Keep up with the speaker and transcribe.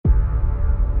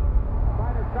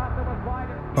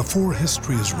Before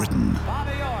history is written,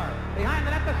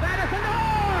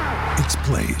 it's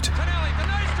played.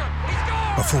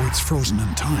 Before it's frozen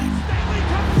in time,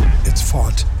 it's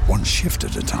fought one shift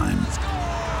at a time.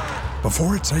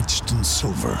 Before it's etched in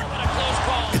silver,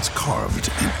 it's carved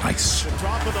in ice.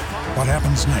 What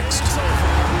happens next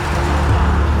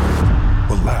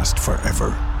will last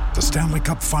forever. The Stanley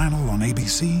Cup Final on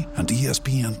ABC and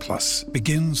ESPN Plus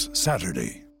begins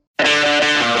Saturday.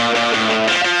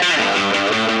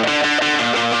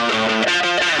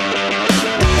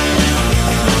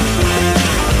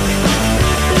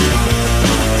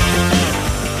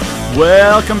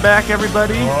 Welcome back,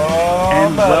 everybody,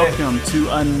 and welcome to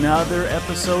another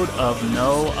episode of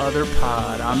No Other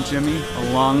Pod. I'm Jimmy,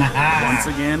 along once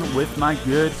again with my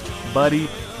good buddy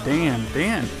Dan.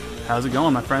 Dan, how's it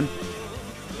going, my friend?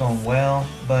 Going well,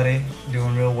 buddy.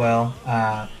 Doing real well.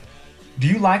 Do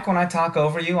you like when I talk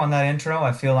over you on that intro?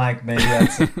 I feel like maybe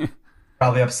that's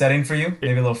probably upsetting for you.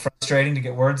 Maybe a little frustrating to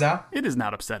get words out. It is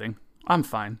not upsetting. I'm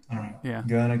fine. All right. Yeah.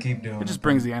 Gonna keep doing it. It just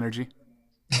brings the energy.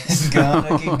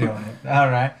 Gonna keep doing it. All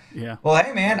right. Yeah. Well,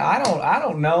 hey, man, I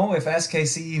don't know if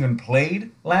SKC even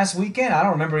played last weekend. I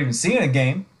don't remember even seeing a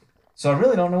game. So I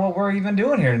really don't know what we're even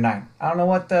doing here tonight. I don't know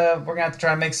what we're going to have to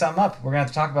try to make something up. We're going to have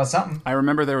to talk about something. I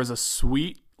remember there was a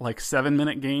sweet,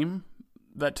 7-minute game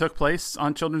that took place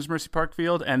on Children's Mercy Park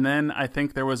Field, and then I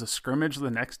think there was a scrimmage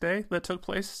the next day that took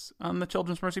place on the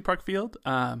Children's Mercy Park Field.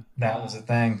 That was a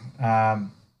thing.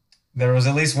 There was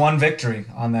at least one victory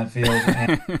on that field,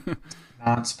 and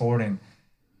not sporting.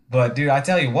 But, dude, I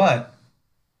tell you what,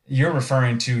 you're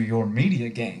referring to your media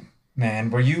game, man.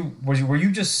 Were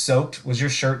you just soaked? Was your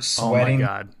shirt sweating? Oh, my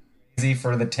God.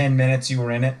 For the 10 minutes you were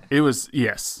in it? It was,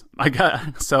 yes.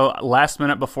 So last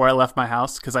minute before I left my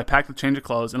house, because I packed a change of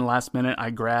clothes, and last minute I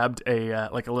grabbed a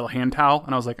little hand towel,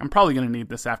 and I was like, I'm probably going to need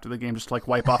this after the game just to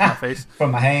wipe off my face.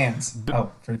 From my hands.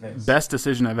 For your face. Best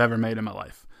decision I've ever made in my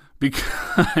life,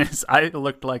 because I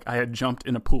looked like I had jumped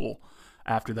in a pool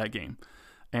after that game.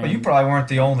 And you probably weren't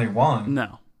the only one.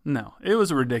 No. It was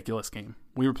a ridiculous game.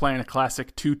 We were playing a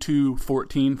classic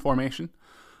 2-2-14 formation.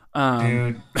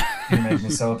 Dude, you made me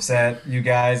so upset. You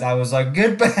guys, I was like,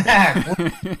 get back. What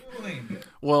are you doing?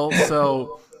 Well,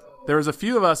 so there was a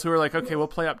few of us who were like, okay, we'll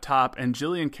play up top. And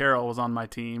Jillian Carroll was on my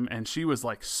team, and she was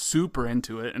super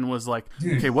into it and was like,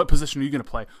 dude, okay, what position are you going to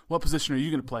play? What position are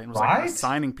you going to play? And was right?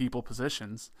 assigning people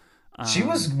positions. She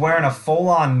was wearing a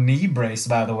full-on knee brace,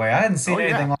 by the way. I hadn't seen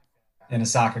anything like that in a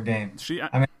soccer game.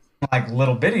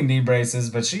 Little bitty knee braces,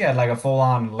 but she had a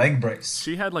full-on leg brace.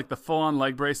 She had the full-on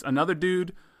leg brace. Another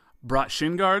dude brought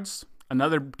shin guards.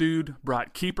 Another dude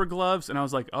brought keeper gloves, and I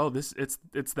was like, "Oh,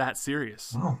 it's that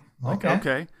serious." Oh, okay.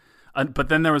 Okay. But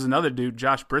then there was another dude,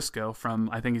 Josh Briscoe from,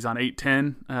 I think he's on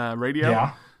 810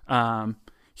 radio. Yeah.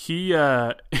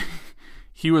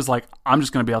 He was like, "I'm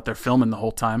just going to be out there filming the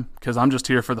whole time because I'm just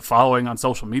here for the following on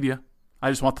social media. I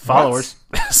just want the followers."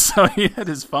 So he had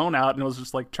his phone out and was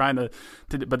just trying to.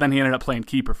 But then he ended up playing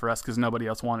keeper for us because nobody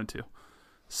else wanted to.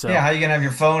 So, yeah, how are you going to have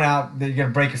your phone out? You're going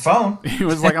to break your phone? He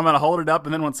was like, I'm going to hold it up,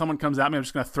 and then when someone comes at me, I'm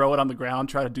just going to throw it on the ground,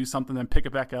 try to do something, then pick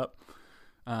it back up.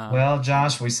 Well,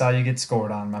 Josh, we saw you get scored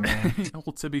on, my man.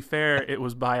 Well, to be fair, it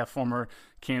was by a former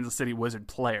Kansas City Wizard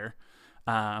player.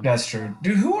 That's true.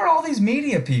 Dude, who are all these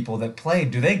media people that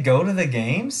played? Do they go to the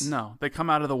games? No, they come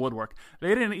out of the woodwork. They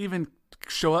didn't even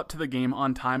show up to the game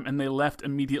on time, and they left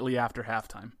immediately after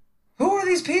halftime. Who are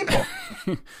these people?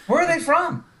 Where are they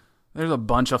from? There's a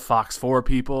bunch of Fox 4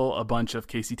 people, a bunch of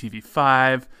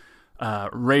KCTV5,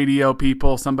 radio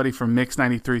people. Somebody from Mix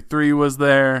 93.3 was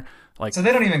there. So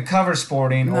they don't even cover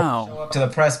sporting or show up to the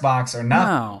press box or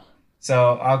nothing. No.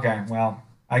 So, okay, well,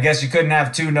 I guess you couldn't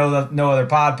have two no other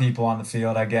pod people on the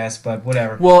field, I guess, but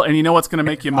whatever. Well, and you know what's going to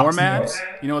make you more mad?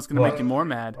 You know what's going to make you more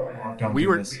mad? We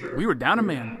were down a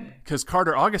man because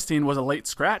Carter Augustine was a late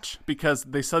scratch because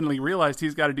they suddenly realized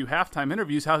he's got to do halftime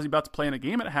interviews. How's he about to play in a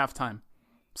game at halftime?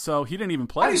 So he didn't even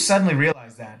play. How do you suddenly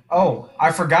realize that? Oh,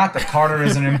 I forgot that Carter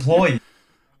is an employee.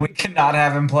 We cannot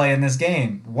have him play in this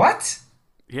game. What?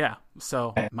 Yeah.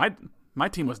 So my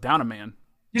team was down a man.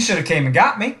 You should have came and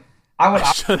got me. I would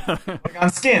have on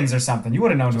Skins or something. You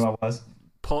would have known who I was.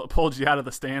 Pulled you out of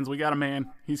the stands. We got a man.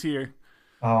 He's here.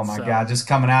 Oh my God! Just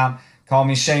coming out. Call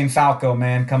me Shane Falco,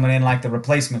 man. Coming in like the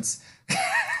replacements.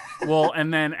 Well,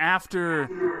 and then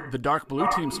after the dark blue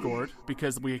team scored,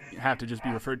 because we have to just be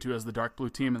referred to as the dark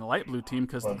blue team and the light blue team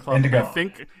because the club, I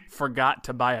think, forgot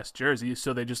to buy us jerseys,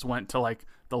 so they just went to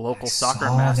the local soccer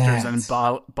masters and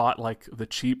bought the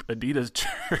cheap Adidas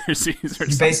jerseys or something.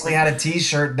 You basically had a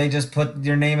T-shirt. They just put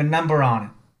your name and number on it.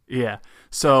 Yeah.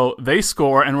 So they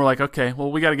score, and we're like, okay,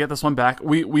 well, we got to get this one back.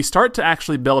 We start to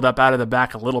actually build up out of the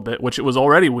back a little bit, which it was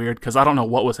already weird because I don't know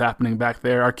what was happening back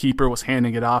there. Our keeper was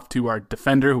handing it off to our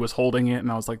defender who was holding it, and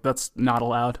I was like, that's not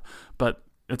allowed, but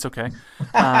it's okay.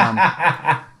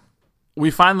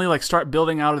 We finally like start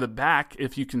building out of the back,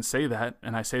 if you can say that,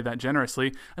 and I say that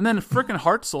generously. And then frickin'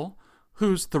 Hartzell,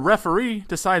 who's the referee,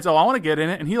 decides, I want to get in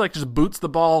it, and he like just boots the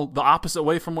ball the opposite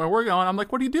way from where we're going. I'm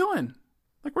like, what are you doing?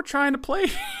 Like, we're trying to play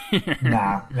here.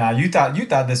 Nah, you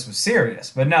thought this was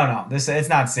serious, but no, it's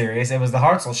not serious. It was the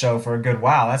Hartzell show for a good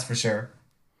while, that's for sure.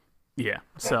 Yeah,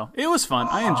 so it was fun.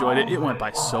 I enjoyed it. It went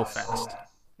by so fast.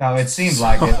 No, it seemed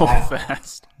like it. So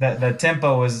fast. The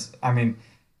tempo was, I mean,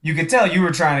 you could tell you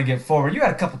were trying to get forward. You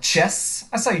had a couple chests.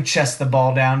 I saw you chest the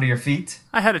ball down to your feet.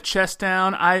 I had a chest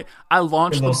down. I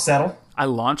launched I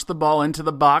launched the ball into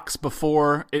the box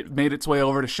before it made its way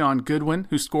over to Sean Goodwin,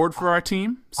 who scored for our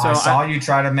team. So I saw you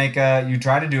try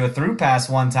to do a through pass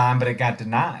one time, but it got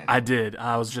denied. I did.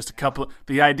 I was just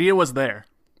the idea was there.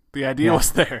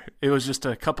 Was there. It was just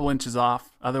a couple inches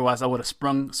off. Otherwise, I would have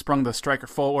sprung the striker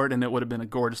forward, and it would have been a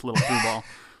gorgeous little through ball.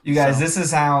 You guys, this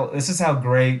is how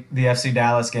great the FC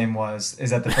Dallas game was.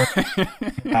 Is at the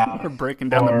first we're breaking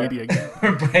down the media game.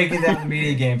 We're breaking down the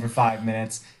media game for 5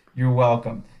 minutes. You're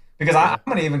welcome. Because I'm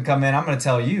going to even come in. I'm going to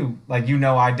tell you, like,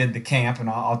 I did the camp, and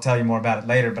I'll tell you more about it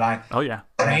later. But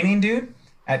training, dude.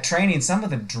 At training, some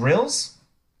of the drills.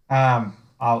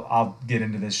 I'll get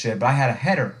into this shit, but I had a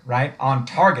header right on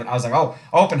target. I was like, oh,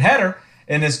 open header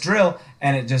in this drill,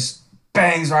 and it just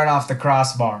bangs right off the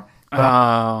crossbar.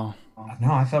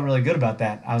 No, I felt really good about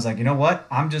that. I was like, you know what?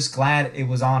 I'm just glad it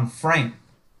was on frame.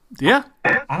 Yeah.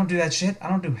 I don't do that shit. I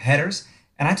don't do headers.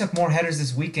 And I took more headers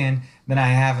this weekend than I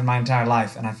have in my entire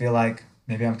life. And I feel like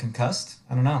maybe I'm concussed.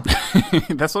 I don't know.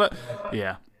 That's what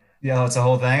yeah. Yeah, that's the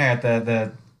whole thing. I got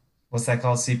the what's that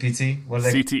called? CPT? What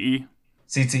are they? CTE.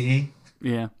 CTE?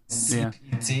 Yeah.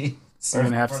 CPT. We're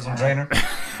gonna have personal trainer.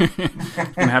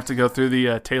 Gonna have to go through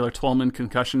the Taylor Twellman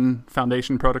Concussion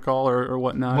Foundation protocol or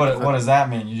whatnot. What does that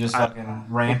mean? You just fucking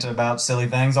rant about silly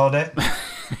things all day?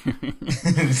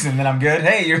 And then I'm good.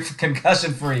 Hey, you're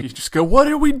concussion free. You just go, what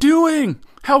are we doing?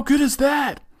 How good is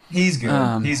that? He's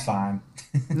good. He's fine.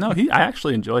 No, I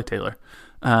actually enjoy Taylor.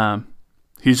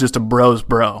 He's just a bro's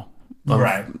bro.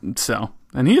 Right. So,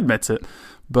 and he admits it.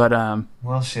 But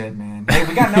well, shit, man. Hey,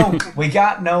 we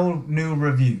got no new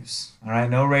reviews. All right,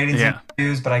 no ratings and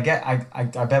reviews. But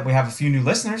I bet we have a few new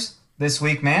listeners this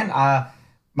week, man.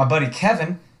 My buddy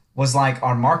Kevin was like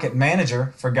our market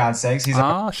manager, for God's sakes.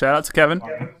 Shout out to Kevin.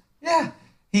 Yeah,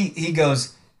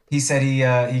 he said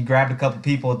he grabbed a couple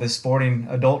people at this sporting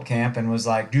adult camp and was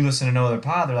like, "Do you listen to No Other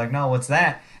Pod?" They're like, "No, what's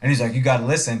that?" And he's like, "You got to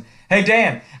listen." Hey,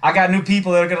 Dan, I got new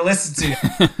people that are gonna listen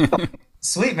to you.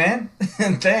 Sweet, man.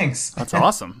 Thanks. That's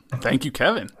awesome. Thank you,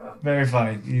 Kevin. Very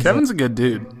funny. Kevin's a good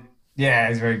dude. Yeah,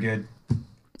 he's very good.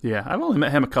 Yeah, I've only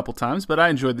met him a couple times, but I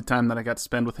enjoyed the time that I got to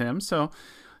spend with him. So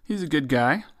he's a good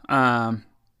guy.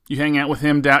 You hang out with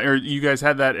him down, or you guys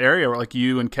had that area where, like,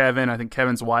 you and Kevin, I think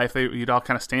Kevin's wife, you'd all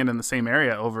kind of stand in the same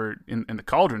area over in the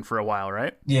Cauldron for a while,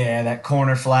 right? Yeah, that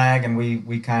corner flag, and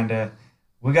we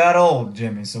got old,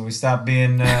 Jimmy, so we stopped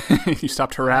being. You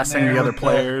stopped harassing the other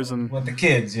players and with the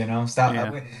kids, Stop.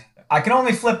 Yeah. I can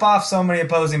only flip off so many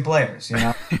opposing players,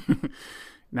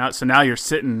 Now you're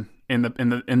sitting in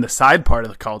the side part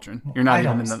of the Cauldron. You're not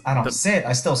even in the. I don't sit.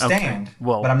 I still stand. Okay.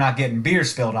 Well, but I'm not getting beer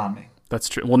spilled on me. That's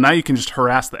true. Well, now you can just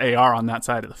harass the AR on that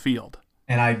side of the field.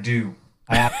 And I do.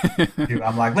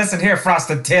 I'm like, listen here,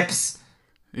 Frosted Tips.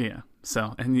 Yeah.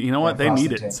 So, and you know what? They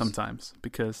need it sometimes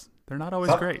because they're not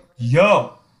always great.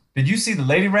 Yo, did you see the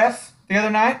lady ref the other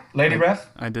night? Ref?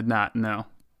 I did not, no.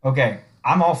 Okay,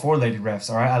 I'm all for lady refs,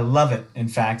 all right? I love it. In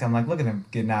fact, I'm like, look at them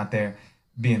getting out there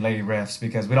being lady refs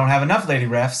because we don't have enough lady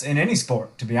refs in any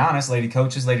sport, to be honest. Lady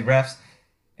coaches, lady refs.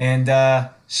 And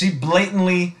she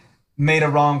blatantly made a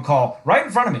wrong call right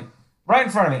in front of me.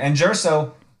 And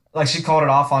Gerso, like, she called it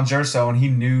off on Gerso, and he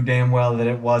knew damn well that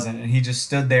it wasn't. And he just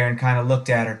stood there and kind of looked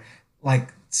at her,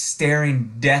 like,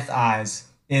 staring death eyes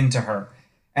into her.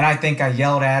 And I think I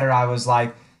yelled at her. I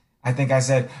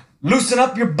said, loosen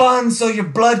up your bun so your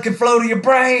blood can flow to your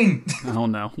brain. Oh,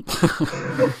 no.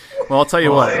 Well, I'll tell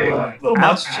you what. A little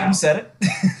much. Jim said it.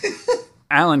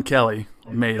 Alan Kelly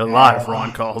made a lot of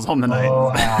wrong calls on the night.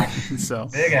 Al. So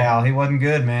Big Al. He wasn't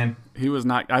good, man. He was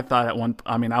not. I thought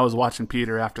I was watching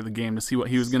Peter after the game to see what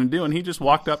he was going to do, and he just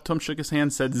walked up to him, shook his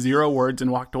hand, said 0 words,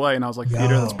 and walked away. And I was like,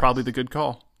 Peter, that's probably the good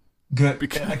call. Good.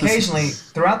 Occasionally,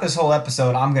 throughout this whole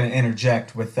episode, I'm going to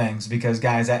interject with things because,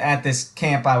 guys, at this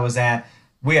camp I was at,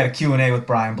 we had a Q&A with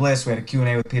Brian Bliss. We had a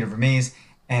Q&A with Peter Vermees.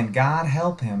 And God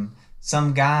help him,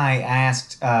 some guy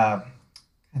asked, God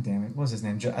God damn it, what was his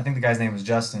name? I think the guy's name was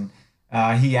Justin.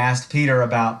 He asked Peter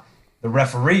about the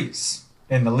referees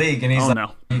in the league, and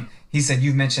he said,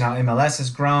 "You've mentioned how MLS has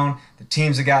grown, the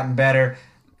teams have gotten better,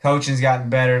 coaching's gotten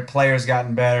better, players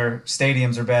gotten better,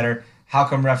 stadiums are better. How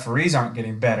come referees aren't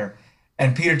getting better?"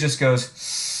 And Peter just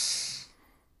goes,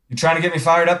 "You trying to get me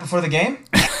fired up before the game?"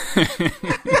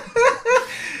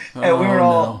 And we were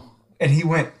all, and he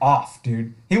went off,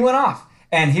 dude. He went off.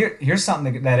 And here's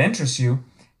something that interests you.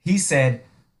 He said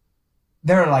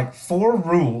there are like 4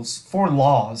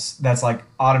 laws that's like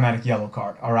automatic yellow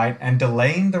card, all right? And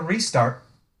delaying the restart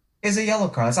is a yellow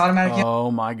card. That's automatic yellow.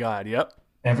 Oh my God, yep.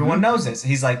 Everyone knows this.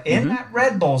 He's like, in that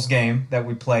Red Bulls game that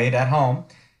we played at home,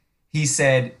 he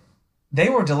said they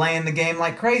were delaying the game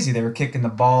like crazy. They were kicking the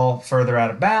ball further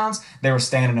out of bounds. They were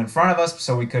standing in front of us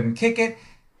so we couldn't kick it.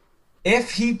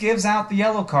 If he gives out the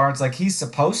yellow cards like he's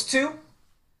supposed to,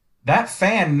 that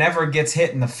fan never gets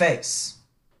hit in the face.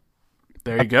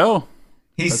 There you go.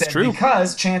 He said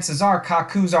because chances are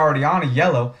Kaku's already on a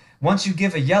yellow. Once you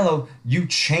give a yellow, you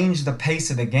change the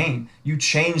pace of the game. You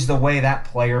change the way that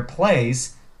player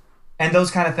plays, and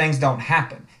those kind of things don't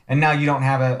happen. And now you don't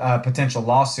have a potential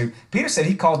lawsuit. Peter said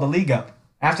he called the league up.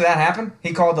 After that happened,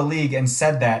 he called the league and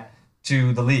said that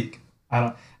to the league.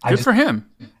 Good for him.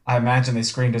 I imagine they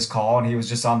screened his call and he was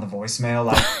just on the voicemail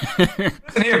like,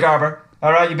 "Listen here, Garber.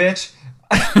 All right, you bitch.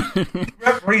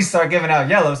 Referees start giving out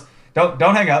yellows. Don't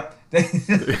hang up."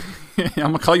 I'm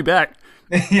gonna call you back.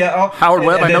 Yeah. Oh, Howard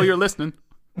Webb, I know you're listening.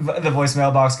 The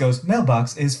voicemail box goes,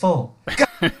 "Mailbox is full."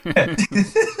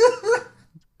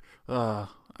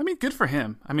 I mean, good for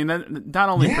him. I mean, not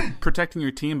only protecting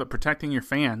your team, but protecting your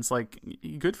fans. Like,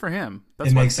 good for him.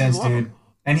 It makes sense, dude.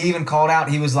 And he even called out,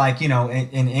 he was like, in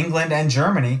England and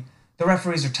Germany, the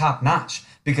referees are top notch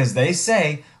because they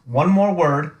say one more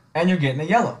word and you're getting a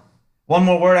yellow. One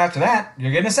more word after that,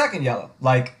 you're getting a second yellow.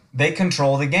 Like, they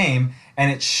control the game,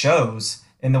 and it shows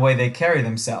in the way they carry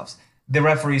themselves. The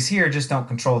referees here just don't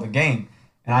control the game.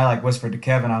 And I whispered to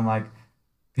Kevin, I'm like,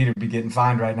 Peter would be getting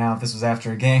fined right now if this was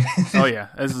after a game. Oh yeah,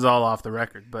 this is all off the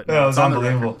record, but it was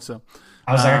unbelievable. Record, so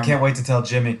I was like, I can't wait to tell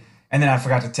Jimmy. And then I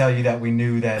forgot to tell you that we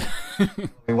knew that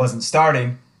it wasn't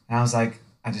starting. And I was like,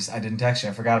 I didn't text you.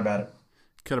 I forgot about it.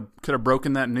 Could have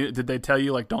broken that news. Did they tell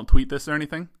you don't tweet this or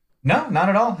anything? No, not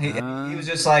at all. He was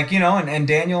just like, and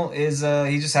Daniel is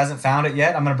he just hasn't found it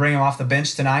yet. I'm going to bring him off the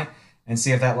bench tonight and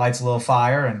see if that lights a little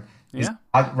fire. And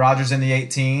Roger's in the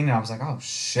 18. And I was like, oh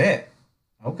shit,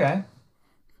 okay.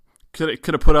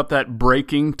 Could have put up that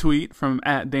breaking tweet from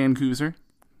 @DanKuzer.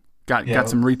 Got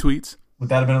some retweets. Would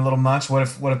that have been a little much? What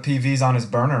if PV's on his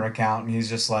burner account and he's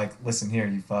just like, "Listen here,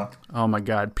 you fuck." Oh my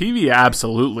God, PV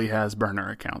absolutely has burner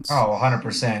accounts. Oh,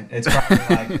 100%.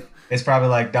 It's probably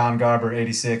like Don Garber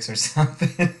 86 or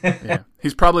something. Yeah,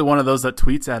 he's probably one of those that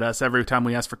tweets at us every time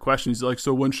we ask for questions. He's like,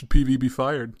 "So when should PV be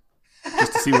fired?"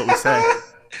 Just to see what we say.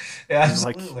 Yeah,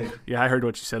 absolutely. Like, yeah, I heard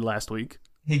what you said last week.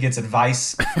 He gets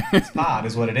advice. It's odd,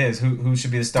 is what it is. Who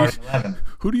should be the starting 11?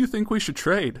 Who do you think we should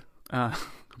trade?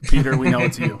 Peter, we know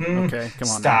it's you. Okay, come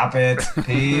on. Stop it,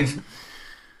 Peeve.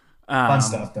 Fun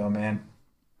stuff, though, man.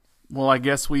 Well, I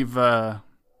guess we've Well,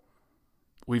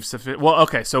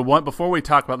 okay. So before we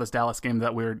talk about this Dallas game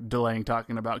that we're delaying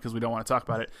talking about because we don't want to talk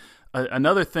about it,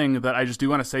 another thing that I just do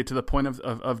want to say to the point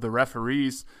of the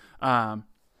referees,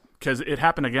 because it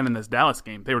happened again in this Dallas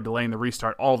game. They were delaying the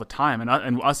restart all the time,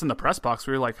 and us in the press box,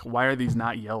 we were like, "Why are these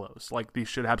not yellows? Like, these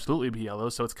should absolutely be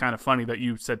yellows." So it's kind of funny that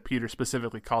you said Peter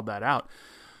specifically called that out.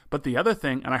 But the other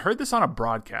thing, and I heard this on a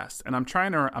broadcast, and I'm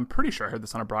pretty sure I heard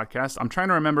this on a broadcast. I'm trying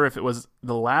to remember if it was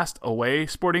the last away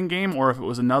Sporting game or if it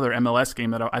was another MLS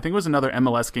game I think it was another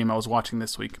MLS game I was watching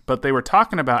this week. But they were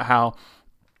talking about how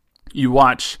you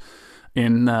watch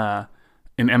in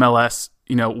MLS,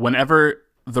 whenever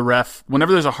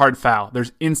there's a hard foul,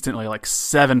 there's instantly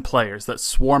 7 players that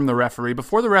swarm the referee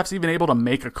before the ref's even able to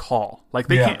make a call. Like,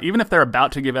 they can't, even if they're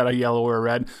about to give out a yellow or a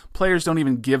red, players don't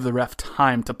even give the ref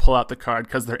time to pull out the card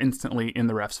because they're instantly in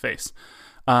the ref's face.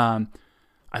 I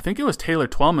think it was Taylor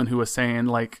Twellman who was saying,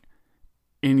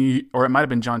 or it might have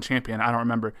been John Champion, I don't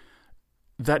remember.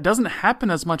 That doesn't happen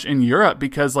as much in Europe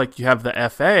because you have the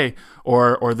FA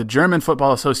or the German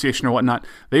Football Association or whatnot.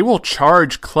 They will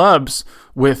charge clubs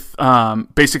with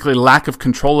basically lack of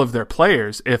control of their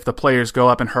players if the players go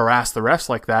up and harass the refs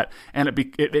like that, and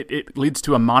it leads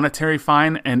to a monetary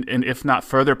fine and if not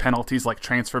further penalties like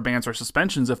transfer bans or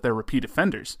suspensions if they're repeat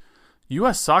offenders.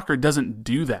 U.S. Soccer doesn't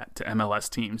do that to MLS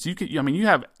teams. You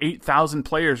have 8,000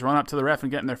 players run up to the ref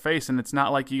and get in their face, and it's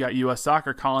not like you got U.S.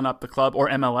 Soccer calling up the club or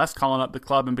MLS calling up the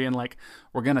club and being like,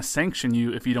 "We're going to sanction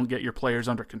you if you don't get your players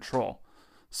under control."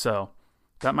 So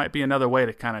that might be another way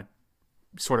to kind of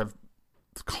sort of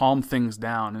calm things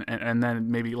down and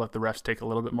then maybe let the refs take a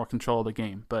little bit more control of the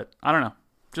game. But I don't know.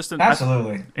 Just an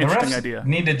Absolutely. interesting the refs idea.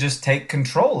 Need to just take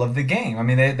control of the game. I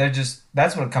mean, they're just,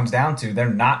 that's what it comes down to. They're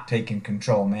not taking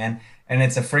control, man. And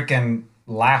it's a freaking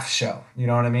laugh show. You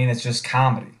know what I mean? It's just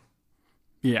comedy.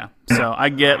 Yeah. So I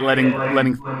get letting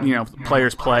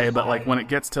players play, but like when it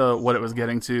gets to what it was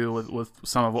getting to with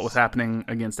some of what was happening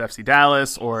against FC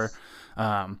Dallas or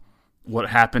what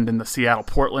happened in the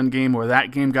Seattle-Portland game, where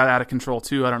that game got out of control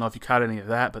too. I don't know if you caught any of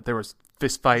that, but there was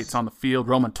fist fights on the field.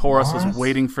 Roman Torres was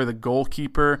waiting for the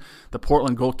goalkeeper, the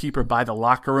Portland goalkeeper, by the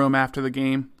locker room after the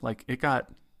game. Like it got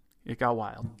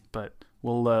wild. But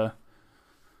we'll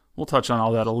touch on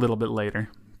all that a little bit later.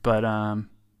 But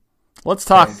let's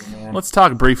talk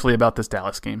briefly about this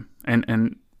Dallas game,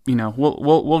 and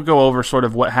we'll go over sort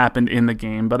of what happened in the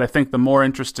game. But I think the more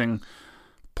interesting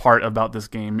part about this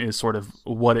game is sort of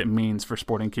what it means for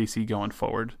Sporting KC going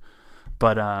forward.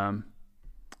 But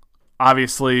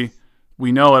obviously,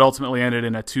 we know it ultimately ended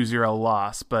in a 2-0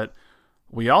 loss, but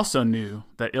we also knew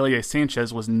that Ilie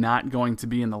Sanchez was not going to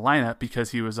be in the lineup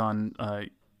because he was on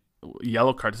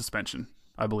yellow card suspension,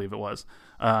 I believe it was.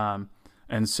 And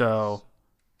so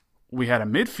we had a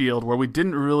midfield where we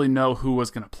didn't really know who was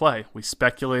going to play. We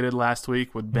speculated last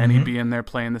week, would Benny be in there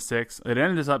playing the 6? It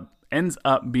ends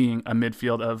up being a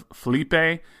midfield of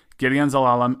Felipe, Gideon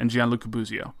Zalalem, and Gianluca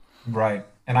Buzio. Right.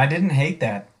 And I didn't hate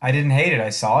that. I didn't hate it. I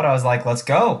saw it. I was like, let's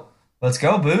go. Let's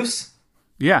go, Boos.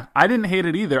 Yeah, I didn't hate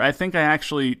it either. I think I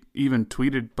actually even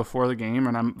tweeted before the game,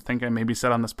 and I think I maybe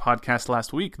said on this podcast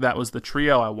last week, that was the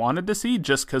trio I wanted to see,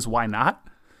 just because why not?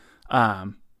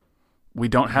 We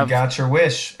don't have... You got your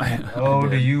wish. Oh,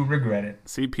 do you regret it?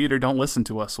 See, Peter, don't listen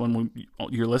to us when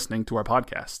you're listening to our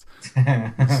podcast.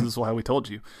 This is why we told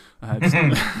you.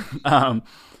 I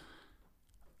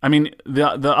mean,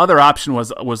 the other option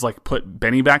was like put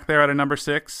Benny back there at a number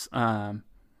 6,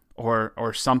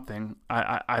 or something.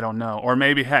 I don't know. Or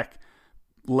maybe heck,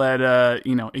 you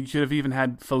could have even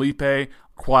had Felipe,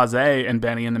 Quase, and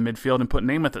Benny in the midfield and put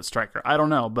Namath at striker. I don't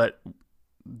know, but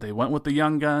they went with the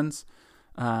young guns.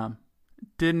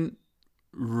 Didn't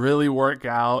really work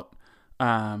out.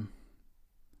 Buzio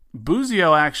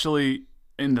actually,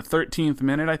 in the 13th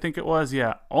minute, I think it was,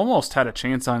 almost had a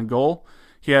chance on goal.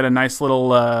 He had a nice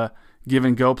little give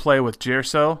and go play with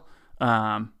Gerso.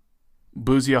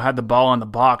 Buzio had the ball in the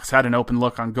box, had an open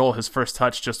look on goal. His first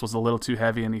touch just was a little too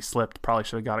heavy and he slipped. Probably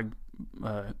should have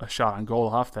got a shot on goal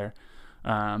off there.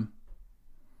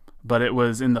 But it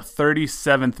was in the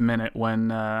 37th minute when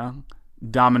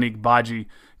Dominique Badji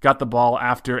got the ball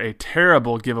after a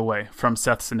terrible giveaway from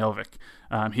Seth Sinovic.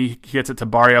 He gets it to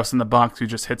Barrios in the box, who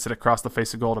just hits it across the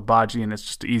face of goal to Badji, and it's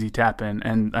just an easy tap in.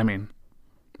 And I mean,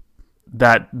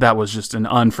 that was just an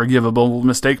unforgivable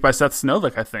mistake by Seth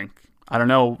Sinovic, I think. I don't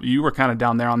know. You were kind of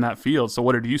down there on that field, so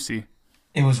what did you see?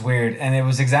 It was weird, and it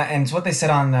was and it's what they said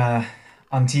on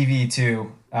TV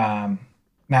too.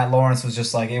 Matt Lawrence was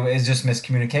just like, it was just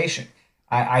miscommunication.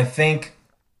 I think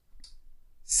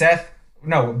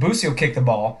Buzio kicked the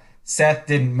ball. Seth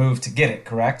didn't move to get it,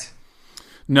 correct?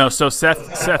 No, so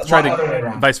Seth tried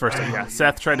to, vice versa, yeah.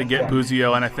 Seth tried to get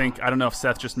Buzio, and I don't know if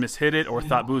Seth just mishit it or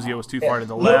thought Buzio was too far to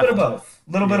the left. A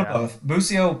little bit of both.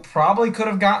 Buzio probably could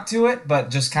have got to it, but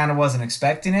just kind of wasn't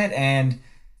expecting it, and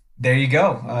there you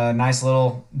go. A nice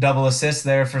little double assist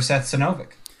there for Seth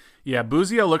Sinovic. Yeah,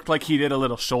 Buzio looked like he did a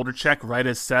little shoulder check right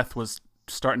as Seth was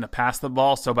starting to pass the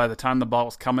ball, so by the time the ball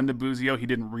was coming to Buzio, he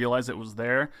didn't realize it was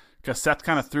there, because Seth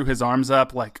kind of threw his arms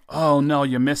up like, oh no,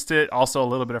 you missed it. Also a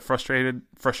little bit of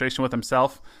frustration with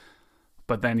himself.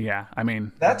 But then, yeah, I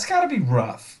mean... That's got to be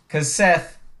rough, because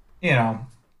Seth,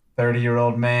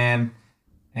 30-year-old man,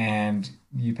 and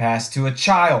you pass to a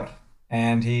child,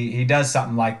 and he does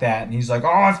something like that, and he's like, oh,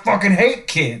 I fucking hate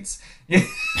kids. You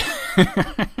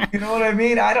know what I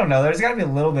mean? I don't know. There's got to be a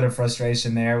little bit of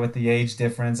frustration there with the age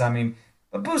difference. I mean,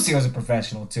 but Buzio's a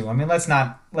professional too. I mean, let's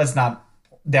not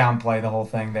downplay the whole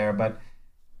thing there, but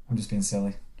I'm just being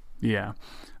silly. Yeah.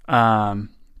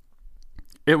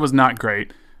 It was not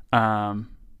great. I'm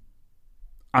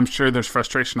sure there's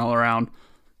frustration all around.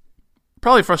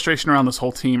 Probably frustration around this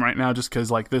whole team right now, just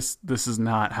because like this is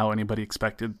not how anybody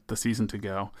expected the season to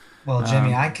go. Well,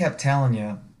 Jimmy, I kept telling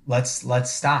you, let's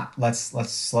stop. Let's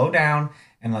slow down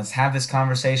and let's have this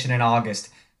conversation in August.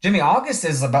 Jimmy, August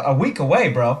is about a week away,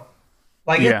 bro.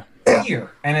 Like, yeah. It's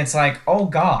here. And it's like, oh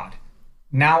God,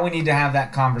 now we need to have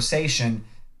that conversation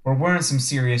where we're in some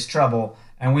serious trouble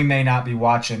and we may not be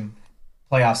watching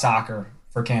playoff soccer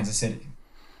for Kansas City.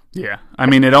 Yeah. I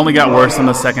mean, it only got worse in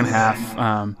the second half.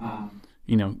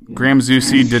 Graham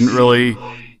Zusi didn't really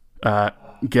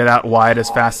get out wide as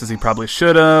fast as he probably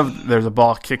should have. There's a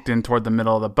ball kicked in toward the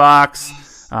middle of the box.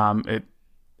 It,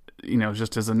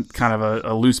 just as a kind of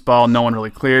a loose ball, no one really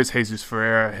clears. Jesus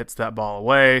Ferreira hits that ball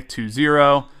away,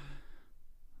 2-0.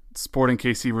 Sporting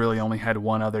KC really only had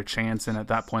one other chance, and at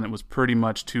that point it was pretty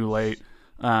much too late.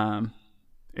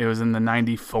 It was in the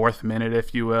 94th minute,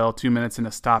 if you will, 2 minutes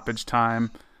into stoppage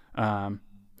time.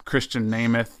 Christian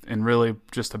Namath, and really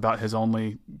just about his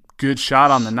only good shot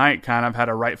on the night, kind of had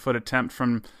a right foot attempt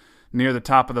from near the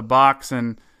top of the box,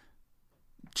 and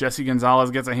Jesse Gonzalez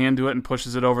gets a hand to it and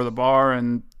pushes it over the bar,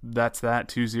 and that's that,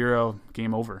 2-0,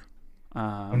 game over.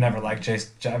 I've never liked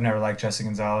Jesse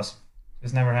Gonzalez.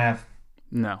 Just never have.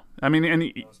 No. I mean,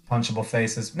 those punchable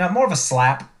faces. No, more of a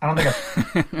slap. I don't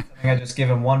think I just give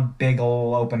him one big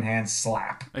old open hand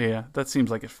slap. Yeah, that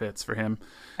seems like it fits for him.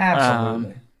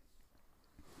 Absolutely.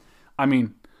 I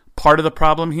mean, part of the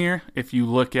problem here, if you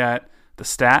look at the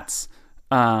stats,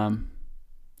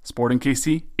 Sporting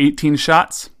KC, 18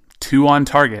 shots, 2 on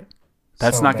target.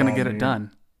 That's so not going to get it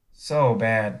done. So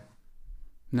bad.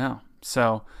 No.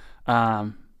 So,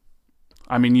 I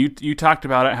mean, you talked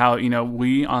about it, how,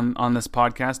 we on this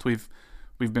podcast,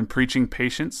 we've been preaching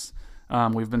patience.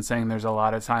 We've been saying there's a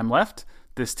lot of time left.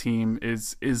 This team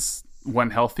is when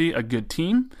healthy, a good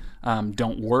team.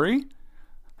 Don't worry.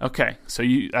 Okay, so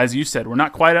as you said, we're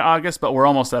not quite at August, but we're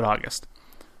almost at August.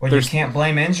 Well, you can't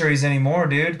blame injuries anymore,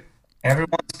 dude.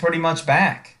 Everyone's pretty much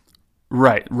back.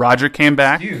 Right. Roger came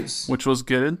back, which was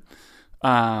good.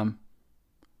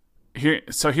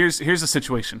 Here's the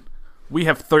situation. We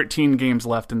have 13 games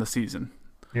left in the season.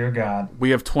 Dear God.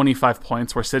 We have 25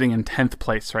 points. We're sitting in 10th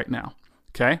place right now.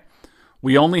 Okay?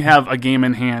 We only have a game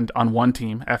in hand on one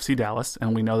team, FC Dallas,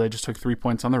 and we know they just took 3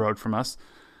 points on the road from us.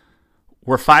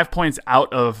 We're 5 points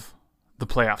out of the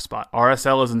playoff spot.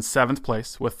 RSL is in 7th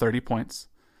place with 30 points.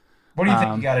 What do you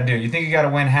think you got to do? You think you got to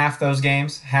win half those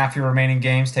games, half your remaining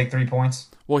games, take 3 points?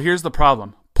 Well, here's the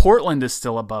problem. Portland is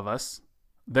still above us.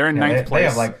 They're in 9th place. They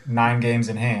have like 9 games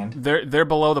in hand. They're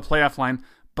below the playoff line,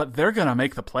 but they're going to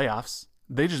make the playoffs.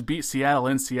 They just beat Seattle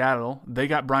in Seattle. They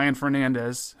got Brian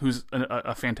Fernandez, who's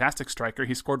a fantastic striker.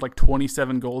 He scored like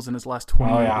 27 goals in his last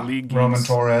 20 league games. Roman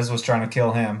Torres was trying to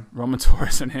kill him. Roman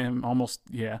Torres and him almost,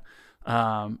 yeah.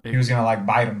 He was going to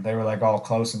bite him. They were all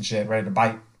close and shit, ready to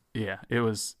bite. Yeah, it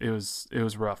was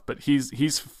rough, but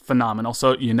he's phenomenal.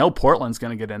 So Portland's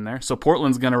going to get in there. So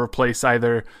Portland's going to replace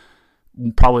either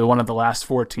probably one of the last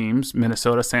 4 teams,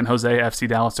 Minnesota, San Jose, FC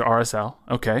Dallas, or RSL.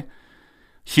 Okay.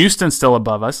 Houston's still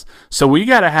above us. So we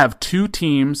got to have 2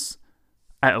 teams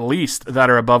at least that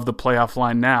are above the playoff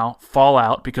line now fall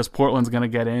out because Portland's going to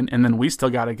get in, and then we still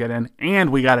got to get in,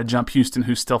 and we got to jump Houston,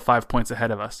 who's still 5 points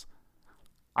ahead of us.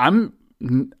 I'm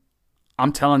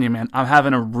telling you, man, I'm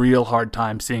having a real hard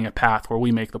time seeing a path where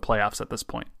we make the playoffs at this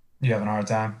point. You having a hard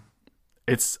time?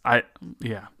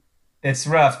 Yeah. It's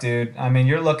rough, dude. I mean,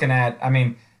 you're looking at,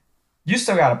 you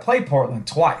still got to play Portland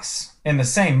twice in the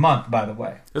same month, by the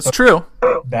way. That's true.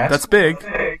 That's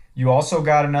big. You also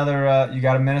got you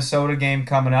got a Minnesota game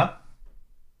coming up.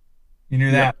 You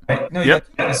knew that, right? No, you got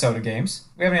 2 Minnesota games.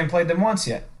 We haven't even played them once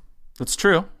yet. That's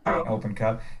true. Open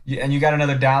Cup. And you got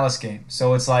another Dallas game.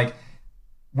 So it's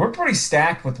we're pretty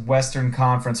stacked with Western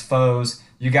Conference foes.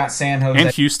 You got San Jose.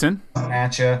 And Houston.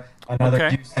 At you. Another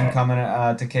Houston coming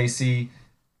to KC.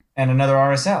 And another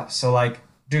RSL. So,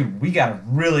 dude, we got to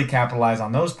really capitalize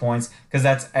on those points because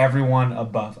that's everyone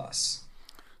above us.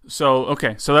 So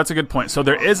that's a good point. So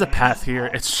there is a path here.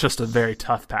 It's just a very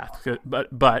tough path.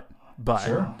 But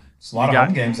sure. It's a lot of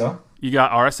home games, though. You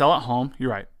got RSL at home.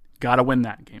 You're right. Got to win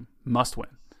that game. Must win.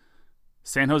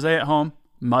 San Jose at home.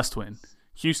 Must win.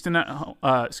 Houston at home,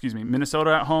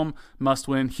 Minnesota at home, must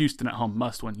win. Houston at home,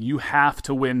 must win. You have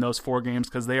to win those 4 games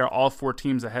because they are all 4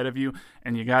 teams ahead of you,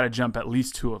 and you got to jump at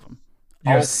least 2 of them.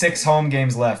 You have 6 home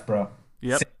games left, bro.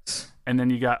 Yep. 6. And then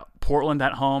you got Portland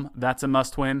at home. That's a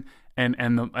must win, and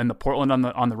the Portland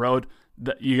on the road.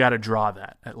 You got to draw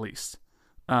that at least.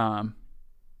 And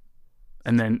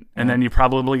then you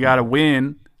probably got to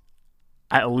win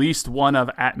at least one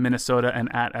of at Minnesota and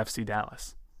at FC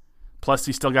Dallas. Plus,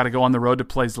 you still got to go on the road to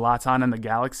play Zlatan and the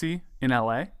Galaxy in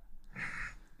LA.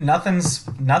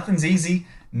 Nothing's easy.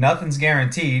 Nothing's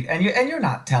guaranteed. And you're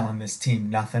not telling this team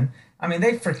nothing.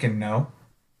 They freaking know.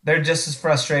 They're just as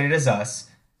frustrated as us.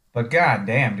 But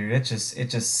goddamn, dude, it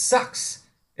just sucks.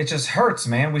 It just hurts,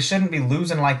 man. We shouldn't be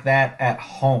losing like that at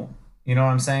home. You know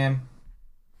what I'm saying?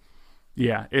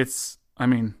 Yeah, it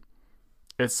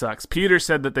sucks. Peter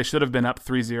said that they should have been up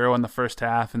 3-0 in the first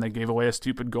half, and they gave away a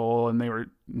stupid goal, and they were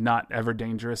not ever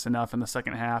dangerous enough in the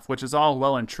second half, which is all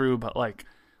well and true, but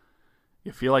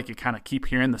you feel like you kind of keep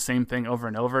hearing the same thing over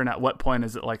and over. And at what point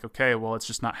is it like, okay, well, it's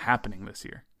just not happening this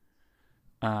year?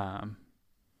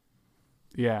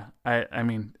 Yeah, I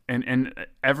mean, and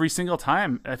every single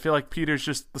time I feel like Peter's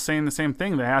just saying the same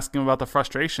thing. They ask him about the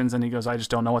frustrations and he goes, I just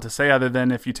don't know what to say other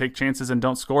than if you take chances and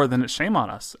don't score, then it's shame on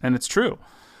us. And it's true.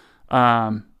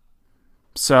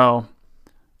 So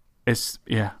it's,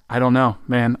 I don't know,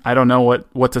 man. I don't know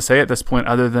what to say at this point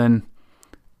other than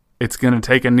it's going to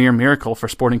take a near miracle for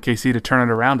Sporting KC to turn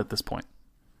it around at this point.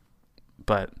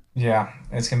 But yeah,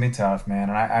 it's going to be tough, man.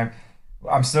 And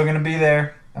I'm still going to be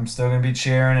there. I'm still going to be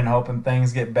cheering and hoping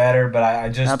things get better, but I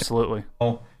just absolutely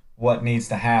don't know what needs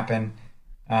to happen.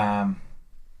 It's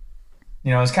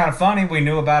kind of funny. We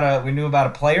knew about a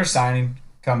player signing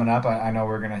coming up. I know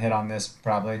we're going to hit on this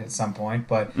probably at some point,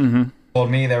 but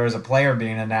told me there was a player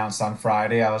being announced on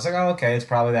Friday. I was like, oh, okay, it's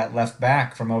probably that left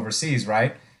back from overseas,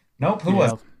 right? Nope, who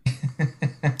was it?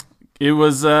 It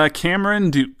was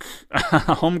Cameron Duke,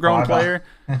 a homegrown player,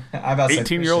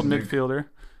 18-year-old midfielder.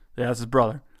 Yeah, that's his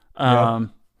brother.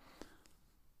 Yep.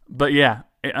 But yeah,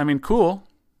 I mean, cool.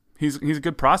 He's a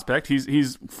good prospect.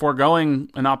 He's foregoing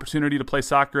an opportunity to play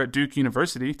soccer at Duke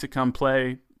University to come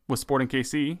play with Sporting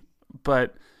KC.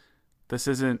 But this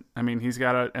isn't. I mean, he's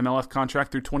got an MLS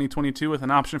contract through 2022 with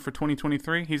an option for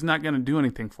 2023. He's not going to do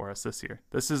anything for us this year.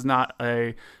 This is not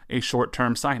a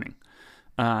short-term signing.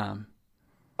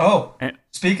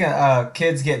 Speaking of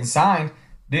kids getting signed,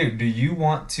 dude, do you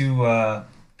want to?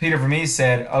 Peter Vermees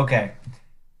said, okay,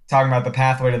 talking about the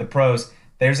pathway to the pros.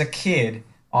 There's a kid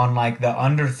on like the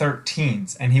under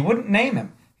 13s, and he wouldn't name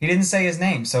him. He didn't say his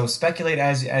name, so speculate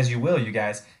as you will, you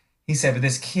guys. He said, but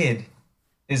this kid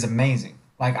is amazing.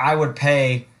 Like, I would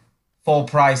pay full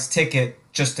price ticket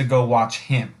just to go watch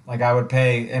him. Like, I would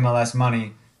pay MLS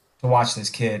money to watch this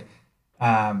kid.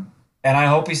 And I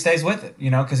hope he stays with it,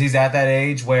 because he's at that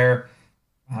age where,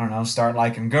 I don't know, start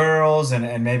liking girls,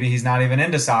 and maybe he's not even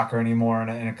into soccer anymore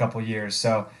in a couple years.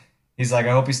 So he's like,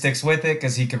 I hope he sticks with it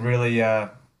because he could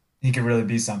really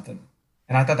be something.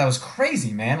 And I thought that was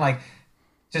crazy, man. Like,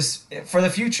 just for the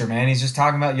future, man. He's just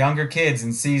talking about younger kids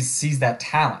and sees that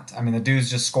talent. I mean, the dude's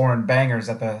just scoring bangers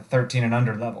at the 13 and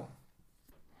under level.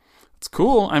 It's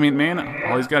cool. I mean, man,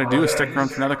 all he's got to do is stick around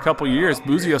for another couple years.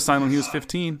 Buzio signed when he was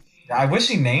 15. I wish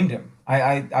he named him.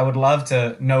 I would love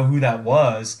to know who that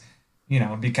was.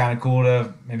 It'd be kind of cool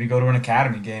to maybe go to an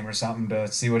academy game or something to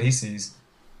see what he sees.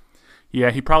 Yeah,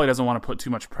 he probably doesn't want to put too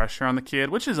much pressure on the kid,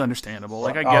 which is understandable.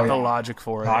 Like, I get the logic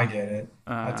for it. I get it.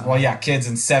 Kid's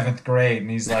in 7th grade,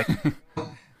 and he's like,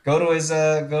 go to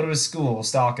his school,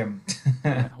 stalk him.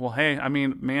 Well, hey, I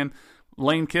mean, man,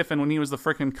 Lane Kiffin, when he was the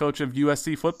freaking coach of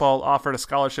USC football, offered a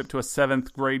scholarship to a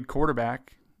 7th grade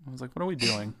quarterback. I was like, what are we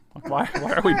doing? Like,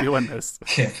 why are we doing this?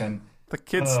 Kiffin. The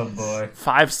kid's oh boy,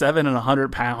 5'7" and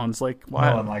 100 pounds. Like, why?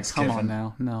 No one likes Come Kiffin. on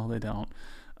now. No, they don't.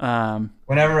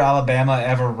 Whenever Alabama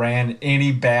ever ran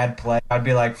any bad play, I'd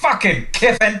be like, fucking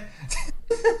Kiffin.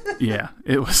 Yeah,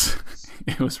 it was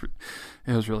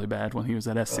really bad when he was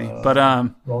at SC. But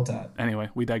Roll Tide. Anyway,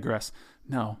 we digress.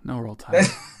 No Roll Tide.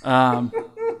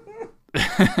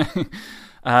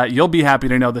 You'll be happy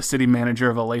to know the city manager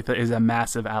of Olathe is a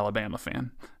massive Alabama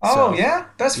fan. Oh, yeah?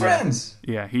 Best friends.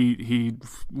 Yeah, he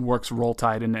works Roll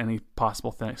Tide in any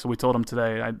possible thing. So we told him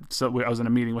today, I was in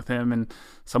a meeting with him, and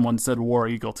someone said War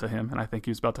Eagle to him, and I think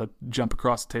he was about to jump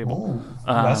across the table. Ooh,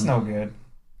 that's no good.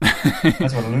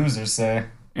 That's what losers say.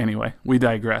 Anyway, we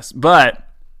digress. But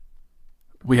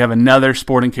we have another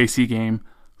Sporting KC game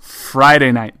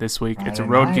Friday night this week. It's a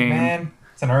road game. Man.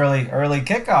 It's an early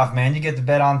kickoff, man. You get to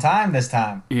bed on time this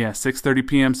time. Yeah, 6:30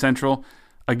 p.m. Central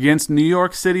against New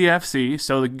York City FC.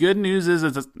 So the good news is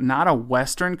it's not a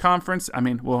Western Conference. I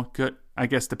mean, well, good. I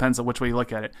guess depends on which way you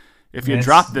look at it. If you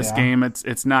drop this game,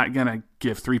 it's not going to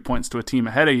give 3 points to a team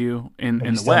ahead of you in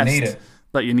the West. Need it.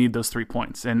 But you need those 3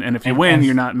 points. And if you win,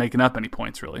 you're not making up any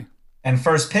points, really. And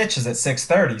first pitch is at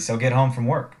 6:30, so get home from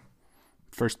work.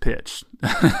 First pitch.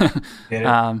 Get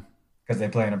it? Because they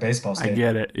play in a baseball stadium. I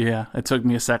get it. Yeah, it took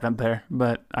me a second there,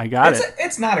 but I got it.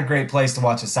 It's not a great place to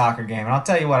watch a soccer game. And I'll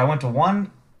tell you what, I went to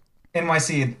one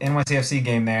NYCFC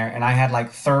game there, and I had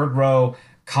like third row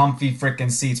comfy freaking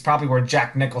seats, probably where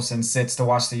Jack Nicholson sits to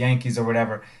watch the Yankees or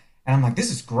whatever. And I'm like, this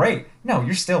is great. No,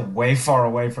 you're still way far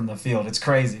away from the field. It's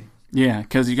crazy. Yeah,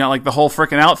 because you got like the whole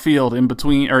freaking outfield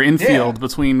infield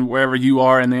between wherever you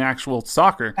are and the actual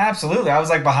soccer. Absolutely. I was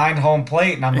like behind home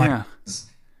plate, and I'm like,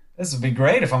 this would be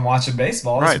great if I'm watching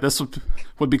baseball. Right, this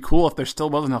would be cool if there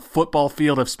still wasn't a football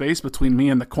field of space between me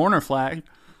and the corner flag.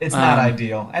 It's not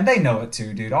ideal, and they know it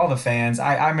too, dude. All the fans.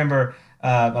 I remember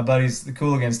my buddies, the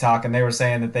Cooligans, talking. They were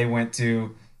saying that they went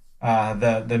to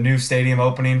the new stadium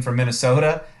opening for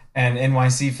Minnesota, and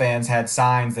NYC fans had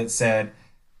signs that said,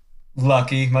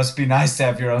 "Lucky, must be nice to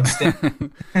have your own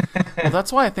stadium." Well,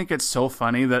 that's why I think it's so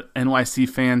funny that NYC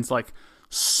fans like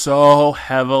so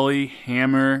heavily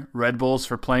hammer Red Bulls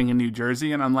for playing in New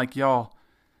Jersey, and I'm like, y'all,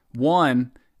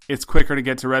 one, it's quicker to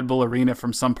get to Red Bull Arena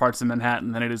from some parts of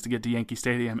Manhattan than it is to get to Yankee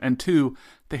Stadium, and two,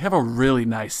 they have a really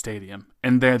nice stadium,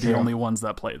 and they're the only ones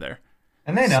that play there.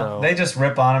 And they know. They just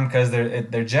rip on them because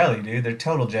they're jelly, dude. They're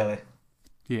total jelly.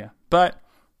 Yeah, but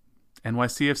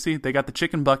NYCFC, they got the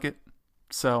chicken bucket,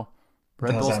 so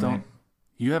Red Bulls don't. Mean?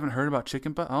 You haven't heard about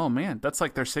chicken bucket? Oh man, that's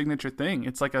like their signature thing.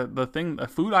 It's like a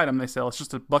food item they sell. It's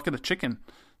just a bucket of chicken.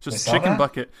 It's just a chicken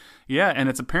bucket. Yeah, and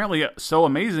it's apparently so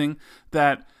amazing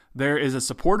that there is a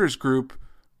supporters group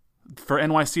for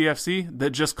NYCFC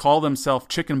that just call themselves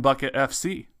Chicken Bucket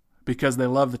FC because they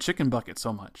love the chicken bucket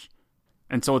so much.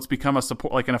 And so it's become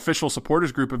an official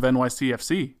supporters group of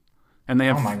NYCFC. And they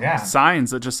have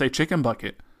signs that just say Chicken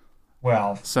Bucket.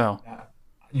 Well,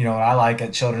 you know what I like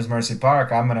at Children's Mercy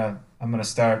Park? I'm gonna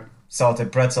start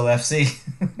Salted Pretzel FC.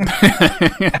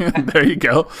 There you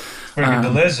go. Freaking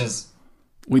delicious.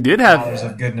 We did have dollars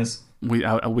of goodness. We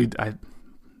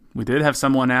did have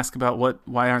someone ask about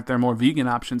why aren't there more vegan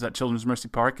options at Children's Mercy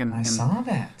Park? And I saw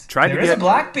that. There is a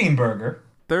black bean burger.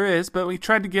 There is, but we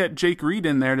tried to get Jake Reed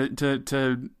in there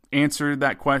to answer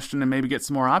that question and maybe get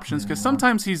some more options because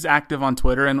sometimes he's active on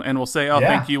Twitter and will say,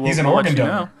 thank you, he's an organ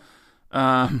donor.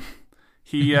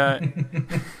 He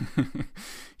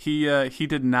he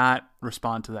did not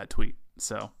respond to that tweet.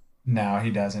 So no, he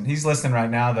doesn't. He's listening right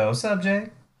now though. What's up, Jay?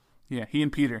 Yeah, he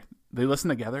and Peter, they listen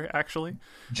together actually.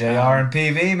 JR and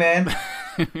PV, man.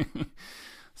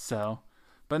 So,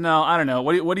 but no, I don't know.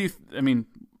 What do you? I mean,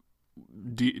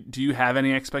 do you have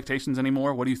any expectations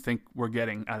anymore? What do you think we're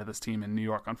getting out of this team in New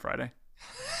York on Friday?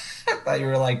 I thought you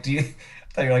were like, do you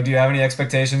have any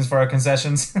expectations for our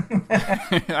concessions?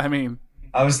 I mean,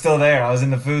 I was still there. I was in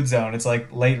the food zone. It's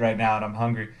like late right now and I'm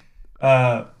hungry.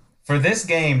 For this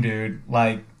game, dude,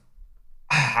 like,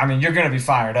 I mean, you're going to be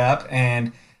fired up.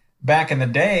 And back in the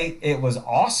day, it was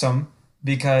awesome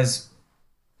because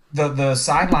the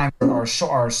sidelines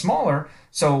are smaller.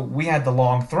 So we had the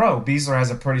long throw. Beasler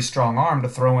has a pretty strong arm to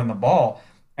throw in the ball.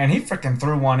 And he freaking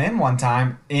threw one in one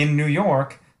time in New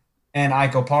York, and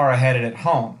Ike Opara headed it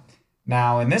home.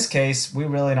 Now, in this case, we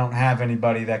really don't have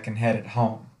anybody that can head it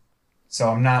home. So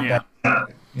I'm not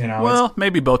that, you know. Well,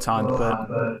 maybe Botan,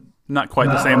 but not quite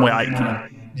the same way Ike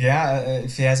can. Yeah,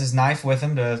 if he has his knife with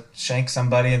him to shank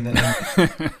somebody in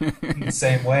the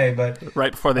same way. But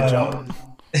right before they jump.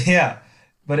 Yeah.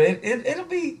 But it'll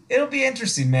be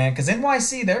interesting, man, because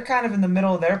NYC, they're kind of in the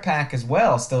middle of their pack as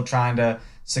well, still trying to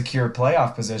secure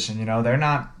playoff position. You know, they're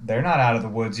not out of the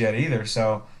woods yet either.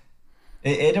 So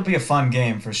it'll be a fun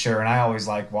game for sure. And I always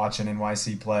like watching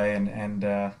NYC play and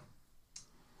the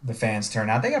fans turn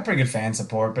out. They got pretty good fan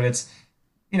support, but it's,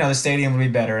 you know, the stadium will be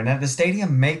better. And the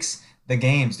stadium makes the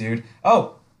games, dude.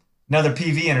 Oh, another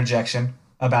PV interjection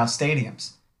about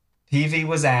stadiums. PV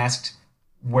was asked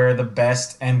where the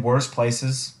best and worst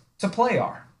places to play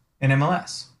are in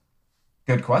MLS.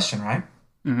 Good question, right?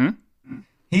 Mm-hmm.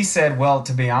 He said, well,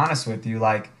 to be honest with you,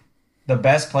 like, the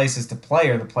best places to play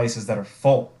are the places that are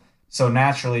full. So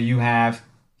naturally you have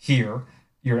here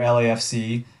your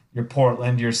LAFC, your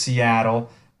Portland, your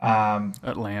Seattle,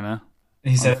 Atlanta.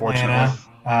 He said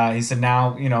Atlanta. He said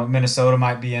now, you know, Minnesota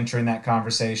might be entering that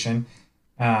conversation.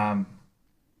 And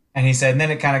he said, and then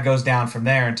it kind of goes down from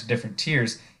there into different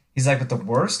tiers. He's like, but the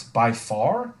worst by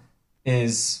far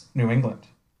is New England.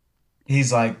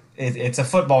 He's like, it's a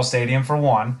football stadium for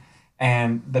one,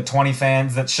 and the 20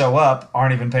 fans that show up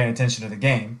aren't even paying attention to the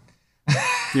game.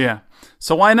 Yeah.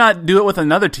 So why not do it with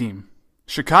another team?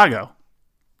 Chicago.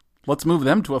 Let's move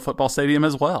them to a football stadium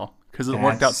as well, because it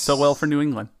worked out so well for New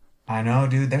England. I know,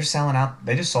 dude. They're selling out.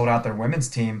 They just sold out their women's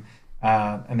team,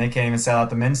 and they can't even sell out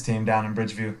the men's team down in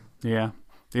Bridgeview. Yeah.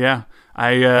 Yeah.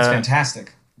 That's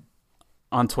fantastic.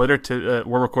 On Twitter,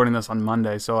 we're recording this on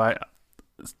Monday, so I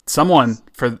don't know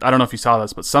if you saw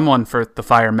this, but someone for the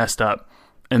Fire messed up,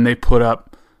 and they put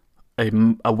up a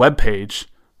web page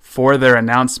for their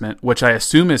announcement, which I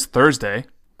assume is Thursday,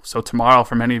 so tomorrow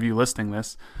for many of you listening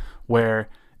this, where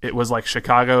it was like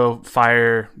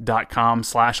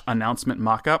chicagofire.com/announcement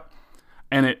mockup,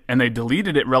 and they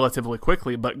deleted it relatively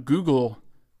quickly, but Google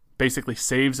basically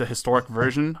saves a historic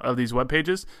version of these web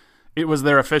pages. It was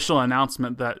their official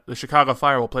announcement that the Chicago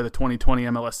Fire will play the 2020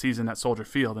 MLS season at Soldier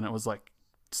Field, and it was like,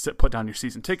 put down your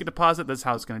season ticket deposit. That's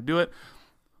how it's going to do it.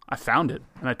 I found it,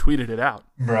 and I tweeted it out.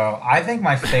 Bro, I think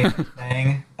my favorite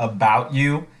thing about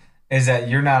you is that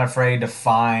you're not afraid to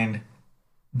find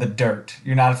the dirt.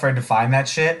 You're not afraid to find that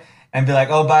shit. and be like,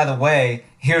 oh, by the way,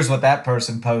 here's what that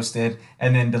person posted,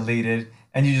 and then deleted,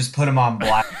 and you just put them on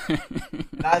blast.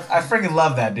 I freaking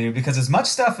love that, dude, because as much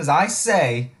stuff as I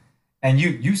say, and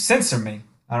you censor me,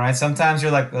 all right? Sometimes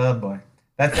you're like, oh, boy.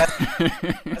 That's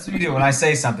what you do. When I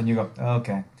say something, you go, oh,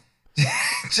 okay.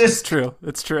 It's true.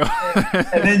 It's true.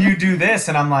 And then you do this,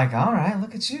 and I'm like, all right,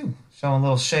 look at you. Showing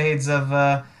little shades of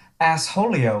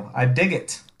assholio. I dig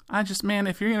it. Man,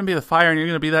 if you're going to be the fire and you're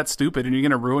going to be that stupid and you're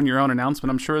going to ruin your own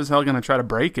announcement, I'm sure as hell going to try to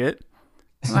break it.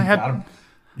 I had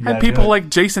people like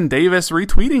Jason Davis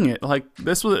retweeting it. Like,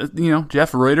 this was,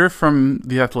 Jeff Reuter from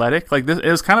The Athletic. Like, it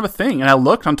was kind of a thing. And I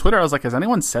looked on Twitter. I was like, has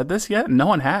anyone said this yet? And no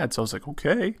one had. So I was like,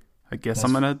 okay, I guess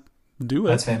I'm going to do it.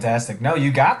 That's fantastic. No,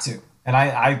 you got to. And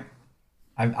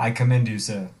I commend you,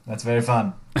 sir. That's very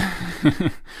fun.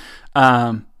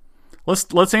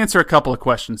 Let's answer a couple of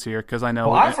questions here, because I know.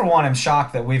 Well, I for one am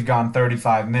shocked that we've gone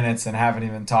 35 minutes and haven't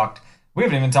even talked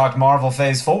Marvel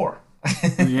Phase 4.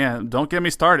 Yeah, don't get me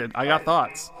started. I got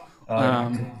thoughts.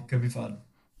 Could be fun.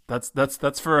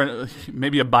 That's for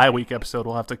maybe a bye-week episode.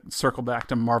 We'll have to circle back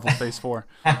to Marvel Phase 4.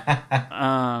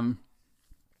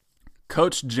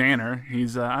 Coach Janner, I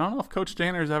don't know if Coach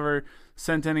Janner's ever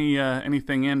sent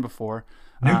anything in before.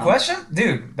 New question?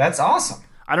 Dude, that's awesome.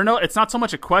 I don't know. It's not so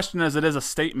much a question as it is a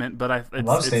statement, but I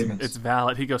love statements. It's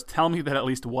valid. He goes, tell me that at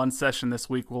least one session this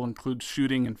week will include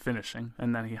shooting and finishing.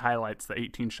 And then he highlights the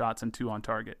 18 shots and 2 on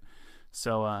target.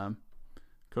 So,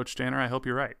 Coach Janner, I hope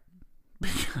you're right.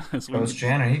 Coach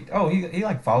Janner, he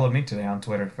like followed me today on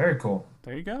Twitter. Very cool.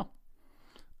 There you go.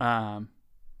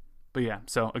 But yeah,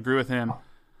 so agree with him.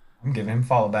 I'm giving him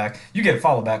follow back. You get a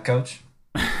follow back, Coach.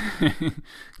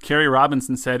 Kerry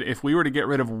Robinson said, if we were to get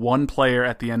rid of one player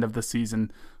at the end of the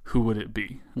season, who would it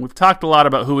be? We've talked a lot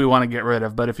about who we want to get rid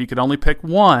of, but if you could only pick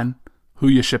one, who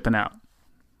you shipping out?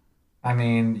 I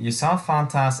mean, you saw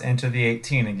Fontas enter the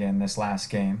 18 again this last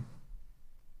game.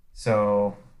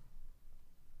 So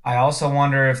I also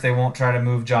wonder if they won't try to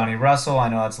move Johnny Russell. I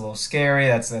know that's a little scary.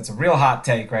 That's a real hot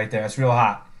take right there. It's real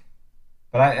hot.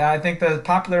 But I think the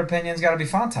popular opinion's got to be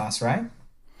Fontas, right?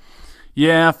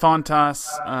 Yeah, Fontas,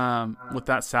 with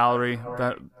that salary,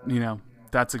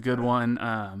 that's a good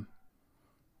one.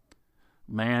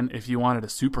 Man, if you wanted a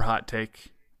super hot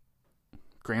take,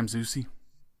 Graham Zusi.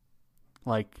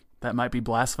 Like, that might be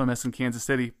blasphemous in Kansas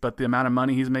City, but the amount of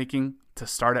money he's making to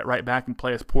start at right back and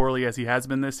play as poorly as he has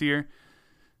been this year,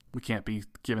 we can't be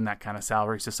giving that kind of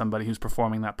salaries to somebody who's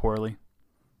performing that poorly.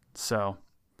 So,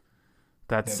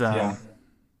 that's...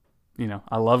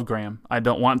 I love Graham. I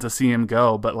don't want to see him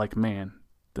go, but like, man,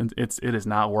 it is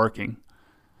not working.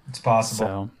 It's possible.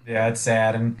 So, yeah, it's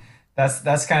sad, and that's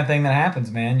the kind of thing that happens,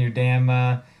 man.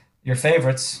 Your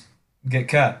favorites get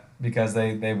cut because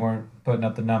they weren't putting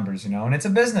up the numbers, and it's a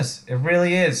business. It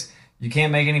really is. You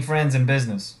can't make any friends in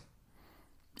business.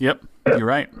 Yep, you're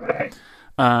right.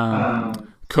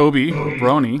 Kobe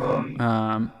Brony,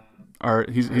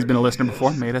 he's been a listener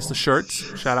before, made us the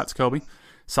shirts. Shout out to Kobe.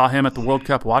 Saw him at the World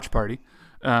Cup watch party.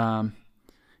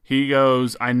 He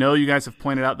goes, I know you guys have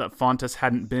pointed out that Fontas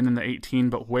hadn't been in the 18,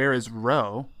 but where is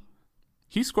Rowe?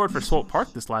 He scored for Swope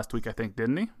Park this last week, I think,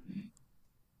 didn't he?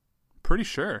 Pretty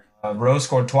sure. Rowe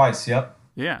scored twice, yep.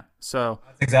 Yeah, so.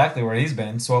 That's exactly where he's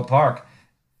been, Swope Park.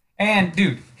 And,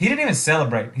 dude, he didn't even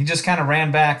celebrate. He just kind of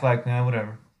ran back like, nah,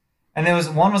 whatever. And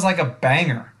one was like a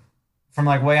banger from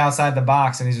like way outside the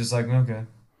box, and he's just like, okay.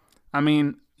 I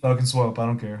mean, fucking Swope, I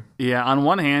don't care. Yeah, on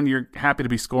one hand, you're happy to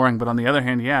be scoring, but on the other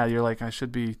hand, yeah, you're like, I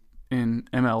should be in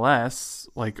MLS,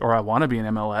 or I want to be in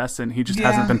MLS, and he just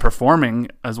hasn't been performing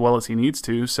as well as he needs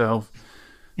to, so...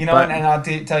 and I'll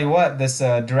tell you what, this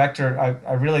director,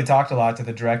 I really talked a lot to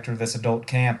the director of this adult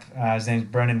camp. His name's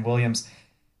Brennan Williams,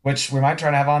 which we might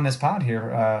try to have on this pod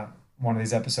here, one of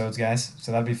these episodes, guys,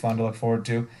 so that'd be fun to look forward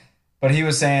to. But he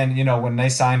was saying, when they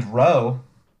signed Rowe,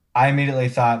 I immediately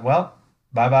thought, well,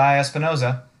 bye-bye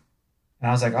Espinoza. And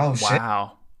I was like, oh, shit.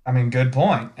 Wow. I mean, good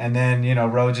point. And then,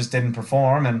 Rowe just didn't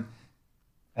perform, and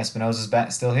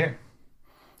Espinoza's still here.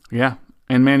 Yeah.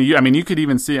 And, man, you could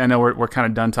even see, I know we're kind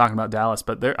of done talking about Dallas,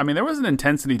 but there was an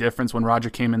intensity difference when Roger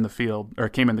came in the field, or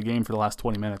came in the game for the last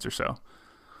 20 minutes or so.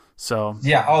 So.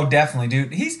 Yeah, oh, definitely,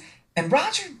 dude. And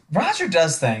Roger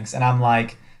does things, and I'm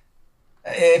like,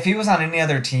 if he was on any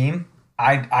other team,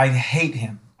 I'd hate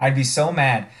him. I'd be so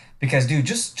mad. Because, dude,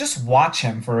 just watch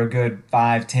him for a good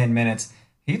 5-10 minutes.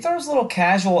 He throws little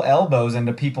casual elbows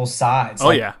into people's sides. Oh,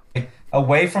 yeah.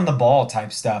 Away from the ball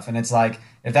type stuff. And it's like,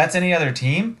 if that's any other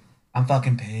team, I'm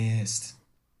fucking pissed.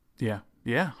 Yeah.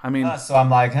 Yeah. I mean... so I'm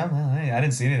like, oh, well, hey, I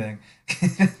didn't see anything.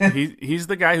 he's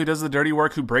the guy who does the dirty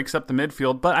work, who breaks up the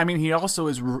midfield. But, I mean, he also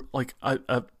is like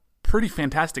a pretty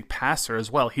fantastic passer as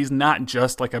well. He's not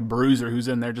just like a bruiser who's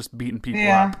in there just beating people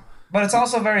Yeah, up. but it's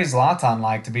also very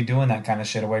Zlatan-like to be doing that kind of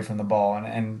shit away from the ball,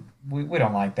 and we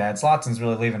don't like that. Zlatan's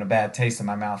really leaving a bad taste in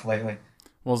my mouth lately.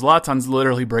 Well, Zlatan's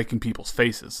literally breaking people's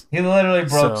faces. He literally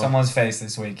broke someone's face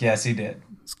this week. Yes, he did.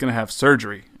 He's going to have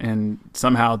surgery, and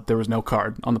somehow there was no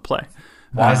card on the play.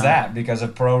 Why is that? Because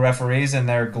of pro referees and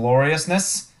their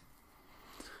gloriousness?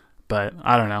 But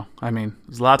I don't know. I mean,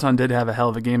 Zlatan did have a hell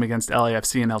of a game against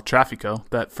LAFC and El Tráfico.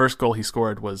 That first goal he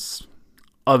scored was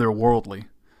otherworldly.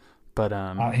 But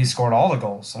he scored all the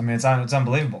goals. I mean, it's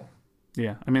unbelievable.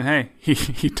 Yeah. I mean, hey,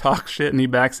 he talks shit and he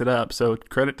backs it up. So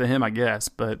credit to him, I guess.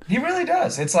 But he really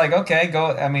does. It's like, okay,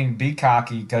 go. I mean, be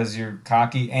cocky because you're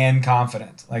cocky and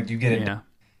confident. Like you get it. Yeah.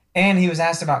 And he was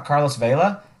asked about Carlos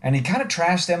Vela, and he kind of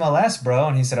trashed MLS, bro.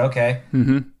 And he said, okay,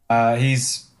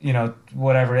 he's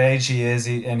whatever age he is,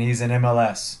 and he's in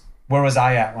MLS. Where was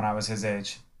I at when I was his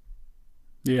age?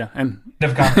 Yeah, and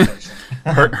end of conversation.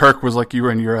 Herc was like, you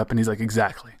were in Europe, and he's like,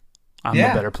 exactly. I'm the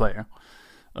better player.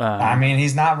 I mean,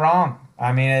 he's not wrong.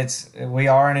 I mean, we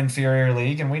are an inferior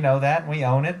league, and we know that, and we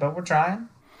own it, but we're trying.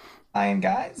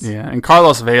 Guys. Yeah, and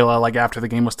Carlos Vela, like after the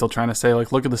game, was still trying to say,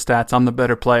 like, look at the stats, I'm the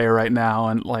better player right now,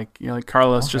 and like,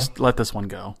 Carlos, just let this one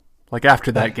go. Like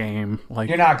after that game, like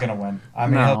you're not gonna win. I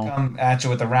mean, he'll come at you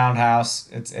with the roundhouse.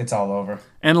 It's all over.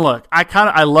 And look,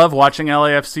 I love watching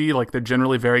LAFC. Like they're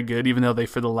generally very good, even though they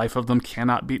for the life of them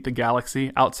cannot beat the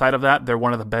Galaxy. Outside of that, they're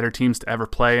one of the better teams to ever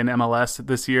play in MLS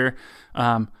this year.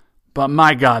 But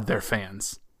my God, they're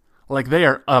fans. Like they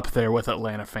are up there with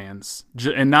Atlanta fans,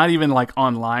 and not even like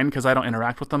online because I don't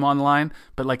interact with them online.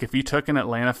 But like if you took an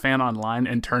Atlanta fan online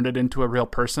and turned it into a real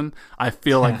person, I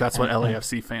feel like that's what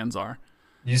LAFC fans are.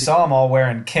 You saw them all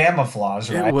wearing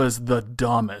camouflage, right? It was the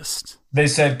dumbest. They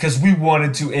said, because we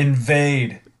wanted to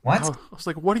invade. What? I was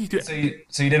like, what are you doing? So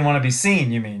you didn't want to be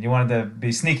seen, you mean? You wanted to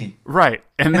be sneaky. Right.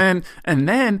 And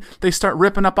then they start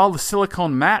ripping up all the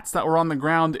silicone mats that were on the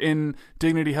ground in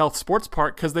Dignity Health Sports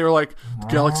Park because they were like,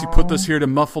 Galaxy put this here to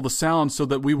muffle the sound so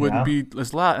that we wouldn't be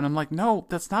as loud. And I'm like, no,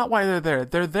 that's not why they're there.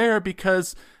 They're there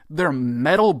because they're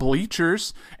metal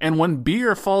bleachers, and when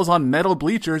beer falls on metal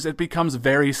bleachers, it becomes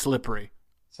very slippery.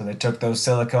 So they took those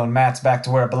silicone mats back to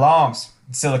where it belongs,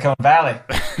 Silicon Valley.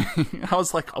 I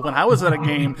was like, when I was at a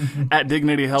game at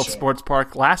Dignity Health Sports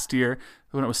Park last year,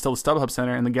 when it was still the StubHub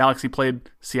Center, and the Galaxy played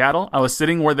Seattle, I was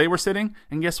sitting where they were sitting,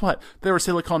 and guess what? There were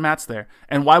silicone mats there.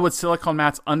 And why would silicone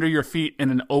mats under your feet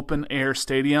in an open-air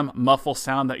stadium muffle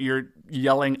sound that you're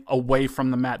yelling away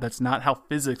from the mat? That's not how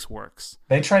physics works.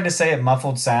 They tried to say it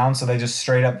muffled sound, so they just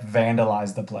straight up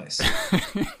vandalized the place.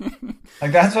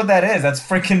 Like, that's what that is. That's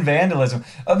freaking vandalism.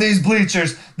 Oh, these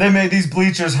bleachers, they made these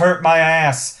bleachers hurt my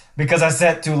ass because I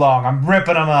sat too long. I'm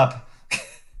ripping them up.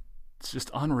 It's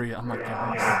just unreal. I'm like,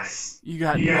 guys, you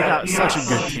got such a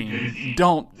good team.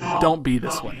 Don't be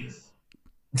this way.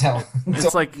 No,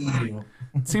 it's like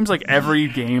it seems like every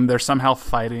game they're somehow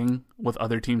fighting with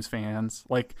other teams' fans.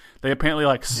 Like they apparently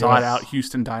sought out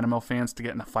Houston Dynamo fans to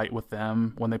get in a fight with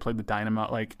them when they played the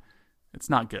Dynamo. Like it's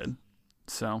not good.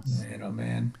 So man, oh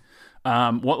man.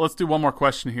 Let's do one more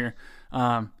question here.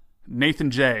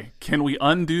 Nathan J, can we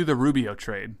undo the Rubio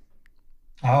trade?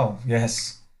 Oh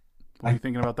yes. What are you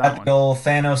thinking about that one? The old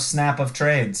Thanos snap of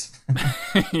trades.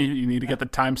 You need to get the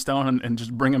time stone and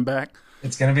just bring him back.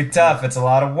 It's going to be tough. It's a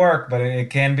lot of work, but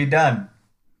it can be done.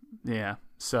 Yeah.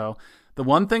 So the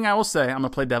one thing I will say, I'm going to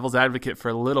play devil's advocate for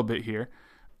a little bit here.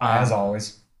 As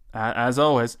always. As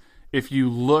always, if you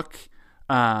look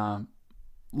at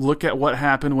what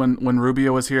happened when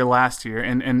Rubio was here last year,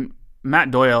 and Matt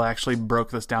Doyle actually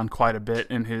broke this down quite a bit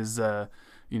in his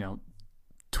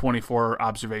 24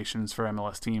 observations for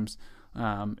MLS teams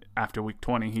after week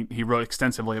 20. He wrote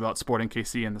extensively about Sporting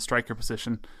KC and the striker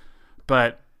position.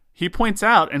 But he points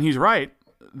out, and he's right,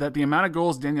 that the amount of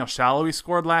goals Daniel Shalhoub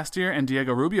scored last year and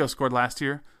Diego Rubio scored last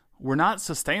year were not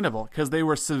sustainable because they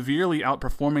were severely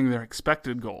outperforming their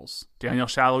expected goals. Daniel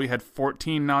Shalhoub had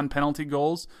 14 non-penalty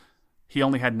goals. He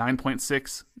only had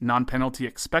 9.6 non-penalty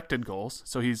expected goals,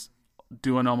 so he's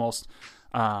doing almost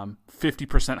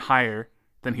 50% higher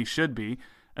than he should be.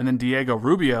 And then Diego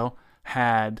Rubio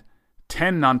had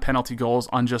 10 non-penalty goals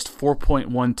on just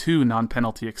 4.12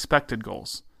 non-penalty expected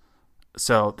goals.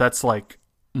 So that's like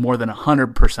more than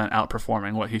 100%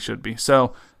 outperforming what he should be.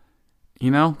 So,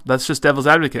 that's just devil's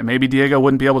advocate. Maybe Diego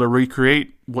wouldn't be able to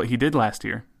recreate what he did last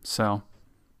year. So,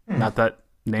 not that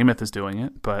Namath is doing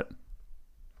it, but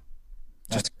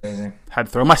that's crazy. Had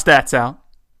to throw my stats out.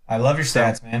 I love your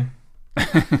stats, man.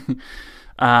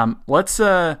 Let's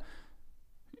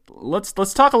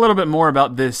talk a little bit more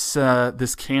about this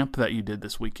camp that you did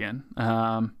this weekend.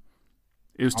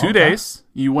 It was 2 days.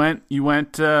 You went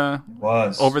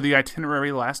Was over the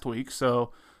itinerary last week. So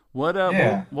what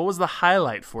was the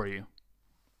highlight for you?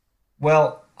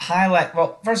 Well,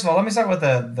 first of all, let me start with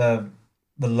the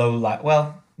low light.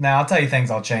 Well, now I'll tell you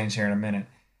things I'll change here in a minute.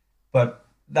 But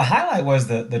the highlight was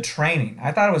the training.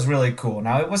 I thought it was really cool.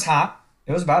 Now, it was hot.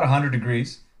 It was about 100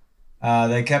 degrees.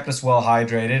 They kept us well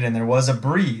hydrated, and there was a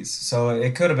breeze, so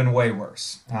it could have been way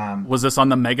worse. Was this on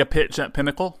the mega pitch at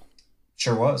Pinnacle?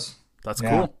 Sure was. That's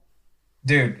cool.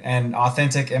 Dude, and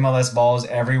authentic MLS balls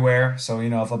everywhere. So,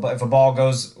 if a ball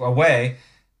goes away,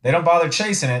 they don't bother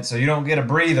chasing it, so you don't get a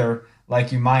breather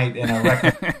like you might in a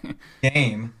record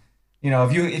game.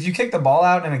 If you kick the ball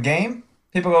out in a game,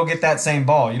 people go get that same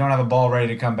ball. You don't have a ball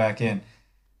ready to come back in.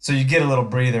 So you get a little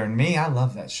breather. And me, I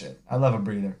love that shit. I love a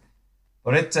breather.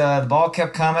 But the ball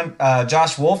kept coming.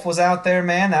 Josh Wolf was out there,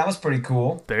 man. That was pretty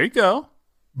cool. There you go.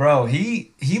 Bro,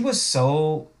 he was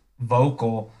so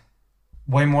vocal,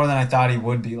 way more than I thought he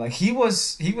would be. Like, he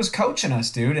was coaching us,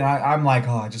 dude. And I'm like,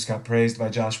 I just got praised by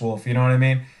Josh Wolf. You know what I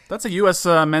mean? That's a U.S.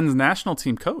 men's national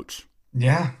team coach.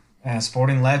 Yeah.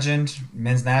 Sporting legend,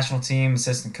 men's national team,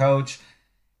 assistant coach.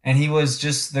 And he was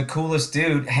just the coolest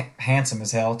dude. Handsome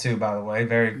as hell, too, by the way.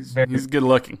 He's good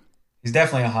looking. He's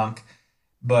definitely a hunk.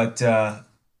 But,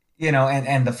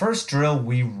 and the first drill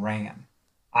we ran,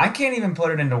 I can't even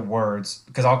put it into words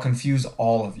because I'll confuse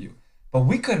all of you. But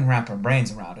we couldn't wrap our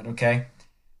brains around it, okay?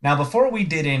 Now, before we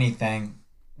did anything,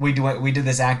 we did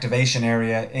this activation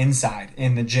area inside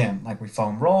in the gym. Like, we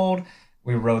foam rolled,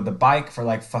 we rode the bike for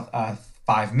like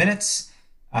 5 minutes.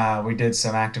 We did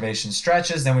some activation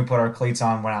stretches. Then we put our cleats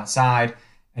on, went outside,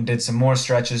 and did some more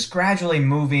stretches, gradually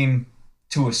moving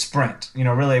to a sprint,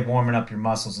 really warming up your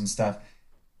muscles and stuff,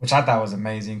 which I thought was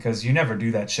amazing because you never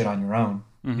do that shit on your own.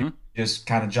 Mm-hmm. You just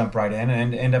kind of jump right in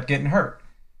and end up getting hurt.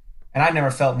 And I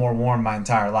never felt more warm my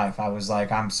entire life. I was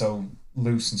like, I'm so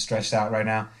loose and stretched out right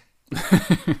now.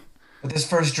 But this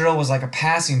first drill was like a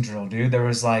passing drill, dude. There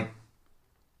was like,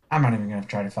 I'm not even going to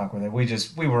try to fuck with it.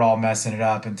 We were all messing it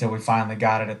up until we finally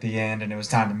got it at the end, and it was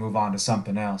time to move on to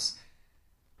something else.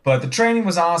 But the training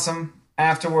was awesome.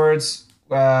 Afterwards,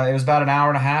 it was about an hour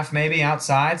and a half maybe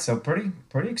outside, so pretty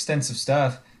extensive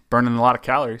stuff. Burning a lot of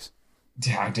calories.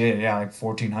 Yeah, I did. Yeah, like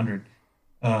 1,400.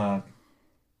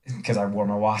 Because I wore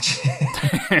my watch.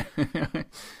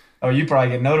 Oh, you probably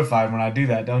get notified when I do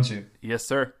that, don't you? Yes,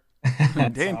 sir.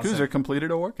 Dan awesome. Kuzer completed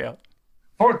a workout.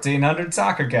 1,400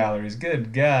 soccer calories.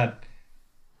 Good God.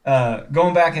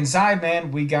 Going back inside,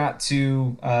 man, we got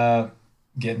to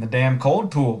get in the damn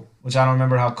cold pool, which I don't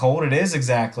remember how cold it is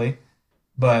exactly,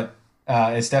 but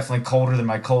it's definitely colder than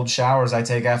my cold showers I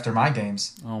take after my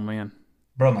games. Oh, man.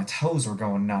 Bro, my toes were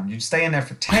going numb. You'd stay in there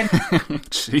for 10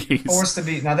 Jeez. forced to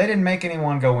be. Now, they didn't make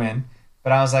anyone go in,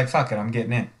 but I was like, fuck it, I'm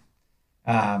getting in.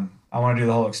 I want to do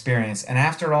the whole experience. And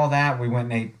after all that, we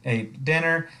went and ate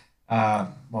dinner,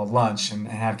 lunch, and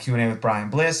had a Q&A with Brian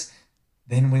Bliss.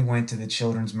 Then we went to the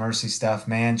Children's Mercy stuff,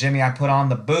 man. Jimmy, I put on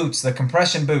the boots, the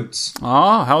compression boots.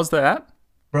 Oh, how's that?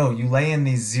 Bro, you lay in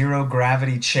these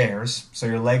zero-gravity chairs, so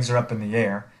your legs are up in the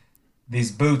air.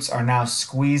 These boots are now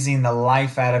squeezing the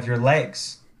life out of your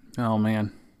legs. Oh,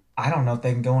 man. I don't know if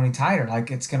they can go any tighter. Like,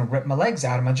 it's going to rip my legs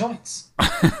out of my joints.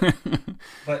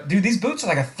 But, dude, these boots are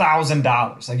like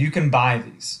 $1,000. Like, you can buy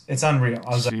these. It's unreal. I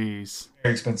was like,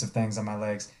 very expensive things on my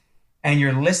legs. And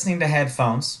you're listening to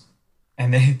headphones,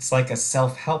 and then it's like a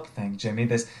self-help thing, Jimmy.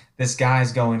 This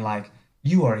guy's going like,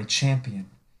 you are a champion.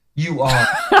 You are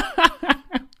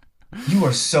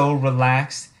so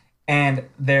relaxed. And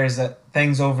there's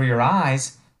things over your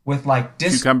eyes with like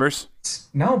cucumbers.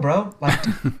 No, bro, like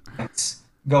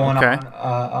going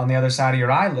on the other side of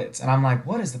your eyelids, and I'm like,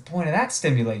 what is the point of that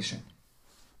stimulation?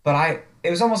 But it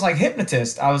was almost like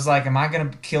hypnotist. I was like, am I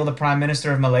gonna kill the Prime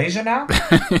Minister of Malaysia now?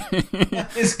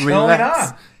 What is going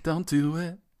on? Don't do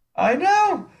it. I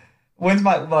know. When's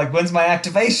my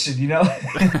activation? You know.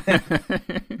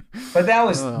 But that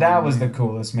was the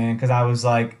coolest, man. Because I was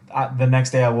like, the next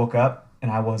day I woke up. And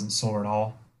I wasn't sore at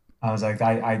all. I was like,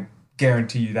 I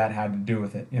guarantee you that had to do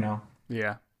with it, you know?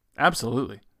 Yeah,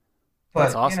 absolutely. But,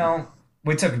 that's awesome. You know,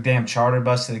 we took a damn charter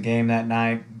bus to the game that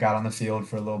night, got on the field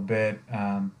for a little bit,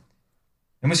 and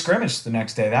we scrimmaged the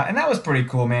next day. That was pretty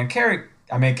cool, man.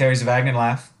 I made Carrie Zavagnin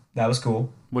laugh. That was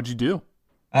cool. What'd you do?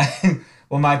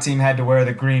 Well, my team had to wear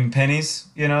the green pennies,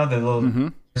 you know, the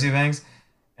little jersey things.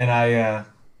 And I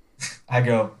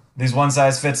go, these one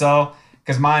size fits all.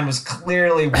 Because mine was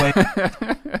clearly way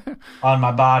on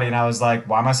my body, and I was like,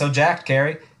 "Why am I so jacked,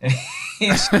 Carrie?" And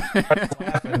he started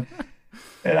laughing,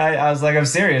 and I was like, "I'm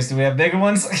serious. Do we have bigger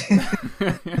ones?"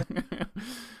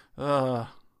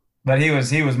 But he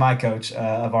was my coach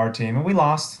of our team, and we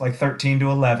lost like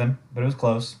 13-11, but it was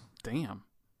close. Damn,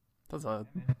 that's a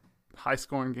high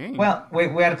scoring game. Well,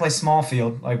 we had to play small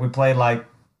field, like we played like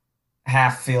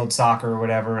half field soccer or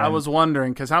whatever. I was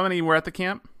wondering because how many were at the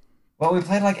camp? Well, we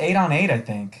played like 8-on-8, I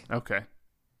think. Okay.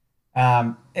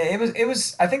 It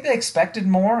was. I think they expected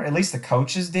more. At least the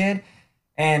coaches did,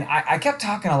 and I kept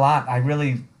talking a lot. I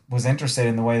really was interested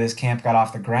in the way this camp got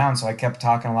off the ground, so I kept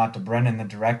talking a lot to Brendan, the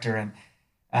director, and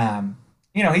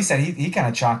he said he kind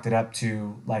of chalked it up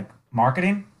to like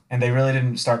marketing, and they really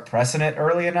didn't start pressing it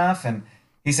early enough. And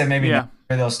he said maybe next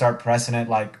year they'll start pressing it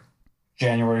like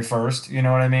January 1st. You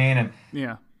know what I mean? And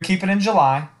keep it in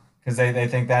July because they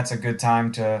think that's a good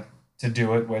time to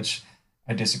do it, which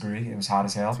I disagree. It was hot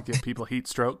as hell. To give people heat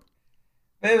stroke?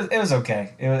 It was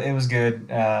okay. It was good.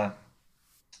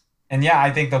 And yeah,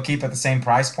 I think they'll keep at the same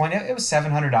price point. It was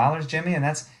 $700, Jimmy, and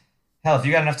that's hell. If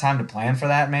you got enough time to plan for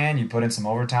that, man, you put in some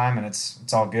overtime, and it's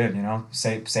all good.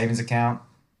 Savings account.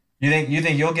 You think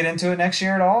you'll get into it next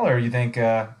year at all, or you think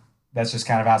that's just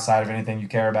kind of outside of anything you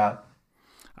care about?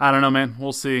 I don't know, man.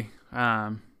 We'll see.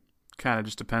 Kind of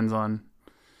just depends on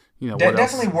what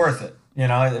definitely else. Worth it.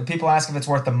 People ask if it's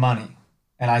worth the money,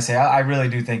 and I say I really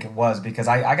do think it was because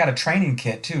I got a training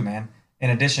kit too, man. In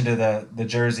addition to the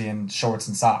jersey and shorts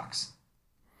and socks.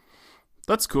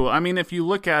 That's cool. I mean, if you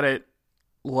look at it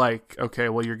like, okay,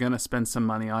 well, you're going to spend some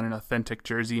money on an authentic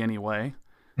jersey anyway.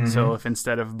 Mm-hmm. So if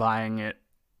instead of buying it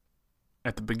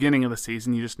at the beginning of the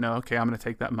season, you just know, okay, I'm going to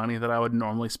take that money that I would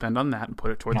normally spend on that and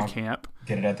put it toward the camp.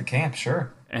 Get it at the camp,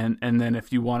 sure. And then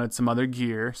if you wanted some other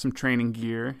gear, some training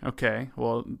gear, okay,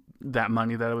 well, that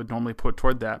money that I would normally put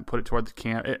toward that and put it toward the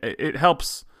camp, it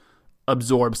helps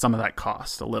absorb some of that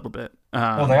cost a little bit.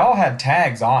 Well, they all had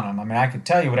tags on them. I mean, I could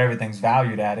tell you what everything's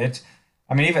valued at.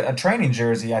 Even a training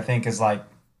jersey, I think, is like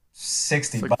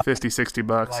 $60. Like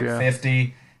 $50-$60, like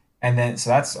 50, and then so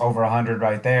that's over 100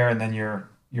 right there. And then your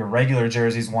regular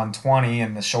jersey's 120,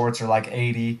 and the shorts are like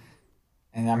 80.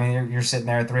 And I mean, you're sitting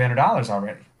there at $300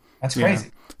 already. That's crazy.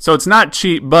 Yeah. So it's not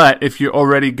cheap, but if you're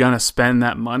already gonna spend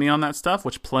that money on that stuff,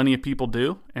 which plenty of people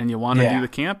do, and you want to do the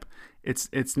camp,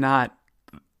 it's not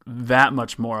that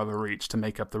much more of a reach to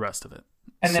make up the rest of it.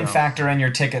 And then factor in your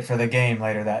ticket for the game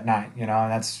later that night, and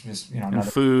that's just, and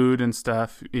food and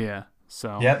stuff. Yeah.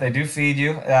 So. Yeah, they do feed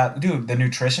you. Dude, the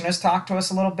nutritionist talked to us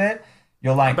a little bit.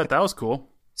 You'll like. I bet that was cool.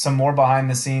 Some more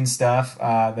behind the scenes stuff.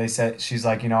 They said she's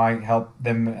like, I help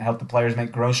the players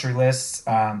make grocery lists.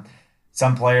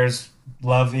 Some players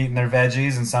love eating their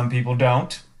veggies, and some people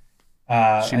don't.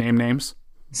 She named names.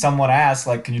 Someone asked,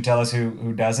 like, can you tell us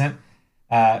who doesn't?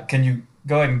 Can you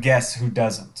go ahead and guess who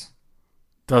doesn't?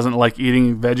 Doesn't like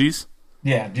eating veggies?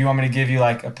 Yeah. Do you want me to give you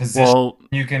like a position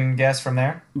you can guess from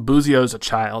there? Buzio's a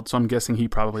child, so I'm guessing he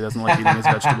probably doesn't like eating his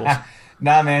vegetables.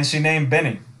 Nah, man. She named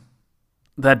Benny.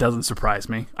 That doesn't surprise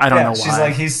me. I don't know why. She's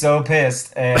like, he's so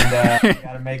pissed, and you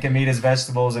got to make him eat his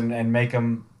vegetables and make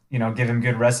him, give him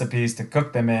good recipes to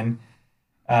cook them in.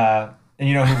 And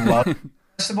you know who loves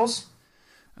vegetables?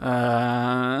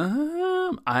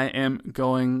 I am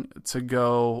going to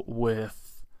go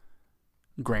with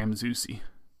Graham Zusi.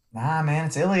 Nah, man,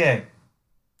 it's Ilie.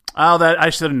 Oh, that I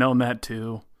should have known that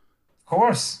too. Of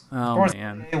course.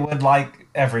 Man. He would like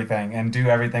everything and do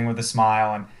everything with a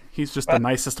smile, and he's just the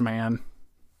nicest man.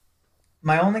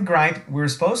 My only gripe, we were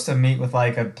supposed to meet with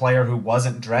like a player who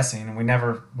wasn't dressing, and we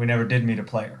never did meet a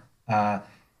player.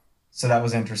 So that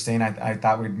was interesting. I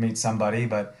thought we'd meet somebody,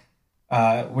 but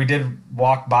we did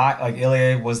walk by. Like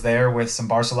Ilie was there with some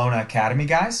Barcelona Academy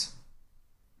guys.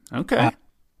 Okay.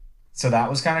 So that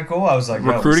was kind of cool. I was like,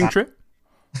 recruiting trip?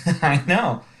 I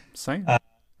know. Same.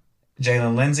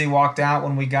 Jalen Lindsay walked out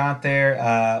when we got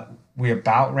there. We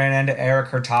about ran into Eric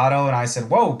Hurtado, and I said,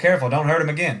 whoa, careful, don't hurt him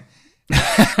again.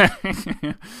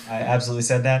 I absolutely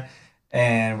said that.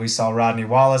 And we saw Rodney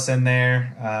Wallace in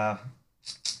there.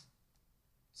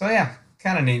 So yeah,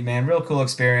 kind of neat, man. Real cool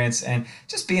experience. And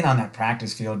just being on that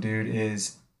practice field, dude,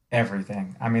 is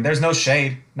everything. I mean, there's no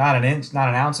shade. Not an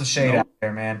ounce of shade out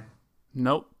there, man.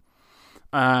 Nope.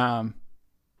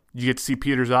 You get to see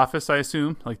Peter's office, I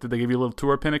assume? Like, did they give you a little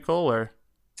tour of Pinnacle, or?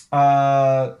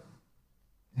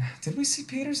 Did we see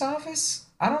Peter's office?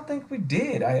 I don't think we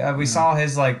did. We saw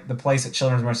his, like, the place at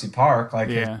Children's Mercy Park, like,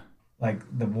 like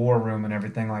the war room and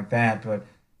everything like that. But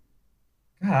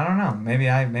God, I don't know. Maybe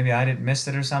I didn't miss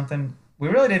it or something. We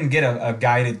really didn't get a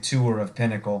guided tour of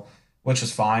Pinnacle, which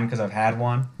was fine because I've had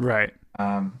one. Right.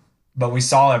 But we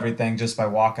saw everything just by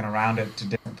walking around it to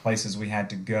different places we had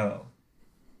to go.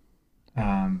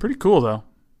 Pretty cool, though.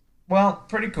 Well,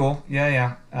 pretty cool.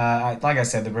 Yeah. Like I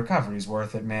said, the recovery is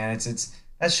worth it, man.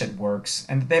 That's That shit works.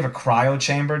 And they have a cryo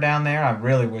chamber down there. I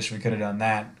really wish we could have done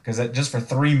that because just for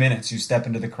 3 minutes you step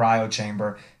into the cryo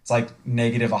chamber. It's like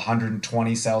negative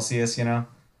 120 Celsius, you know?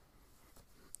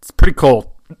 It's pretty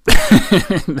cold.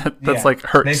 That's like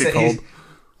hurts you cold.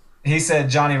 He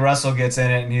said Johnny Russell gets in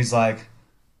it and he's like,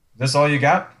 "This all you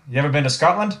got? You ever been to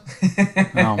Scotland?"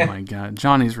 Oh my God.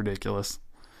 Johnny's ridiculous.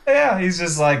 Yeah, he's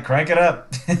just like, crank it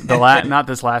up. Not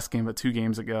this last game, but 2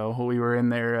 games ago, we were in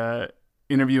there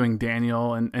interviewing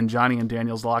Daniel, and Johnny and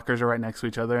Daniel's lockers are right next to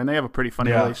each other, and they have a pretty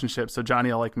funny relationship. So Johnny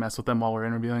will like mess with them while we're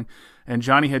interviewing, and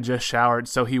Johnny had just showered,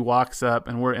 so he walks up,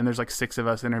 and there's like 6 of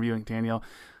us interviewing Daniel,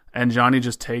 and Johnny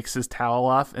just takes his towel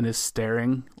off and is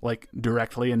staring like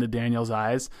directly into Daniel's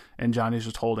eyes, and Johnny's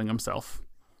just holding himself.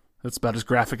 That's about as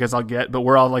graphic as I'll get, but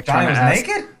we're all like Johnny trying to ask.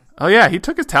 Naked? Oh yeah, he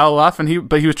took his towel off, and he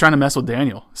was trying to mess with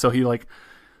Daniel, so he like.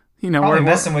 We're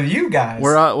messing with you guys.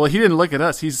 Well, he didn't look at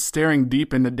us. He's staring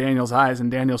deep into Daniel's eyes, and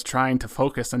Daniel's trying to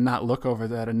focus and not look over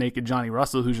at a naked Johnny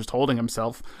Russell who's just holding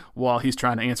himself while he's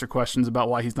trying to answer questions about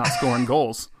why he's not scoring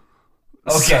goals.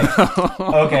 Okay.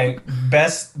 Okay.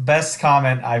 Best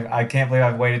comment. I can't believe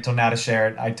I've waited till now to share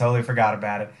it. I totally forgot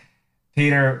about it.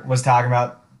 Peter was talking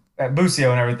about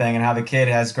Busio and everything and how the kid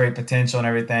has great potential and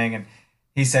everything. And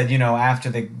he said,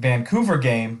 after the Vancouver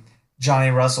game,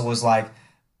 Johnny Russell was like,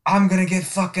 "I'm going to get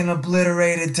fucking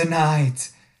obliterated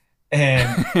tonight."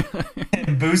 And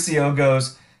Busio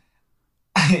goes,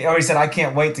 he said, "I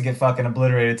can't wait to get fucking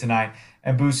obliterated tonight."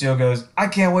 And Busio goes, "I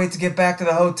can't wait to get back to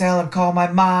the hotel and call my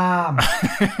mom."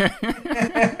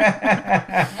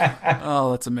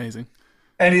 Oh, that's amazing.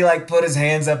 And he like put his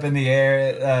hands up in the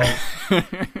air.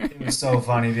 It was so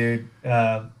funny, dude.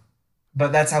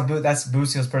 But that's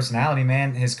Busio's personality,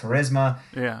 man. His charisma.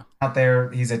 Yeah. Out there,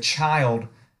 he's a child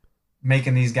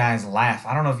making these guys laugh.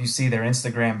 I don't know if you see their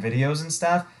Instagram videos and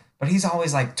stuff, but he's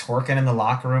always like twerking in the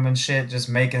locker room and shit, just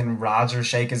making Roger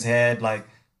shake his head. Like,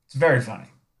 it's very funny.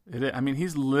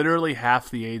 He's literally half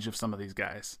the age of some of these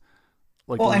guys.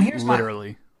 Like, well, and here's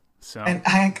literally. And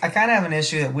I kind of have an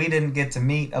issue that we didn't get to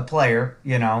meet a player,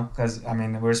 because,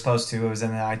 we were supposed to. It was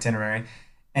in the itinerary.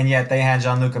 And yet they had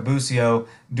Gianluca Busio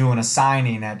doing a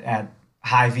signing at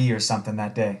Hy-Vee or something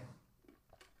that day.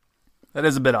 That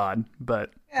is a bit odd,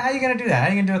 but... Yeah, how are you going to do that? How are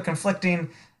you going to do a conflicting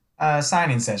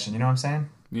signing session? You know what I'm saying?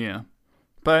 Yeah.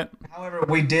 But... However,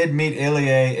 we did meet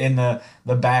Ilie in the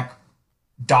back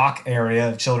dock area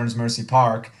of Children's Mercy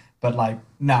Park, but,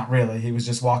 not really. He was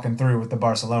just walking through with the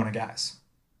Barcelona guys.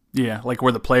 Yeah, like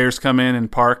where the players come in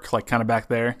and park, like kind of back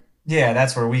there. Yeah,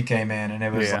 that's where we came in, and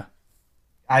it was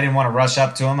I didn't want to rush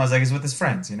up to him. I was like, he's with his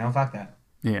friends, fuck that.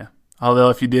 Yeah. Although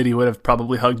if you did, he would have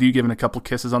probably hugged you, given a couple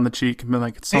kisses on the cheek, and been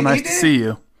like, "It's so nice to see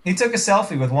you." He took a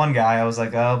selfie with one guy. I was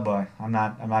like, "Oh boy, I'm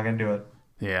not gonna do it."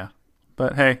 Yeah,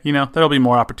 but hey, there'll be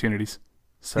more opportunities.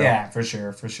 So yeah, for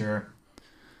sure.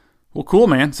 Well, cool,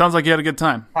 man. Sounds like you had a good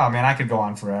time. Oh man, I could go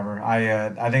on forever. I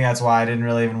think that's why I didn't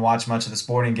really even watch much of the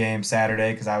sporting game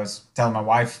Saturday, because I was telling my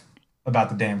wife about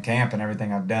the damn camp and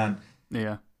everything I've done.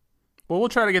 Yeah. Well, we'll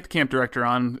try to get the camp director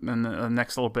on in the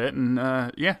next little bit and,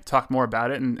 talk more about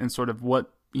it and sort of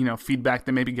what, feedback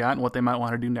they maybe got and what they might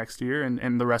want to do next year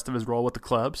and the rest of his role with the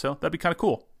club. So that'd be kind of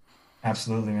cool.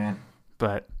 Absolutely, man.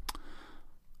 But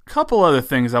a couple other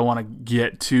things I want to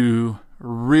get to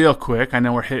real quick. I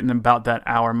know we're hitting about that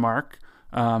hour mark.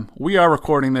 We are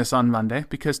recording this on Monday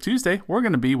because Tuesday we're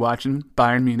going to be watching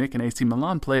Bayern Munich and AC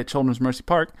Milan play at Children's Mercy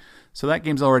Park. So that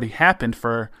game's already happened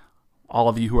for all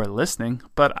of you who are listening,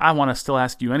 but I want to still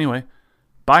ask you anyway.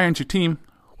 Bayern's your team.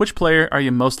 Which player are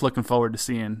you most looking forward to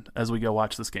seeing as we go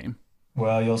watch this game?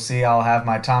 Well, you'll see I'll have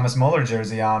my Thomas Muller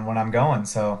jersey on when I'm going,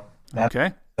 so that's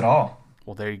okay. It all.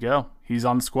 Well, there you go. He's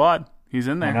on the squad. He's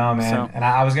in there. I know, man. So. And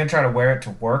I was going to try to wear it to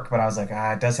work, but I was like,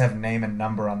 it does have name and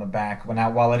number on the back.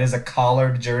 While it is a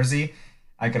collared jersey,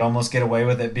 I could almost get away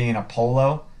with it being a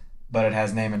polo, but it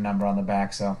has name and number on the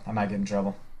back, so I might get in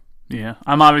trouble. Yeah,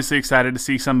 I'm obviously excited to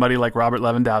see somebody like Robert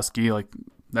Lewandowski. Like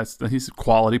he's a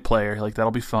quality player. Like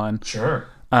that'll be fun. Sure.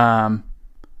 But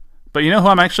you know who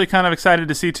I'm actually kind of excited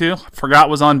to see too? Forgot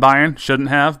was on Bayern. Shouldn't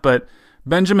have. But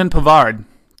Benjamin Pavard,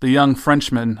 the young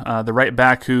Frenchman, the right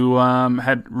back who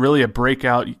had really a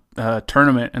breakout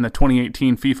tournament in the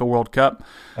 2018 FIFA World Cup.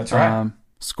 That's right.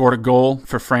 Scored a goal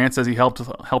for France as he helped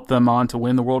them on to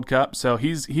win the World Cup. So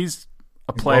he's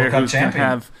a player who's going to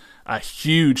have a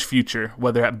huge future,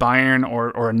 whether at Bayern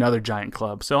or another giant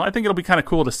club. So I think it'll be kind of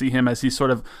cool to see him as he's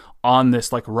sort of on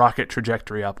this like rocket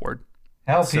trajectory upward.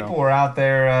 Hell, people were out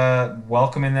there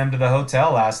welcoming them to the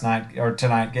hotel last night or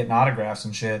tonight, getting autographs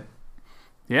and shit.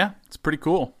 Yeah, it's pretty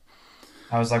cool.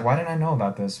 I was like, why didn't I know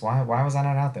about this? Why was I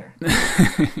not out there?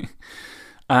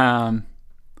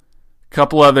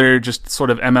 Couple other just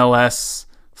sort of MLS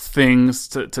things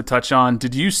to touch on.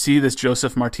 Did you see this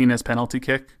Josef Martinez penalty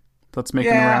kick that's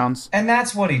making the rounds? And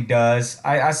that's what he does.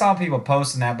 I saw people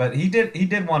posting that, but he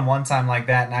did one time like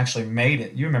that and actually made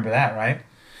it. You remember that, right?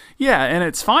 Yeah, and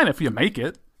it's fine if you make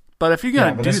it, but if you're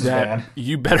gonna do that,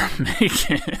 you better make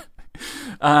it.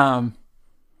 And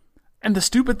the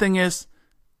stupid thing is,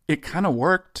 it kind of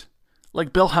worked.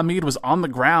 Like, Bill Hamid was on the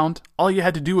ground. All you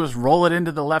had to do was roll it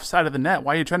into the left side of the net.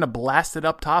 Why are you trying to blast it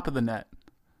up top of the net?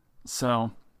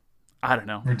 So, I don't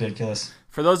know. Ridiculous.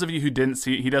 For those of you who didn't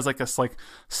see it, he does like this like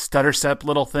stutter step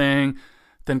little thing,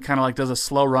 then kind of like does a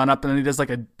slow run up, and then he does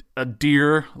like a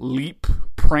deer leap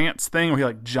prance thing where he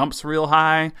like jumps real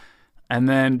high, and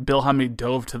then Bill Hamid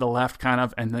dove to the left kind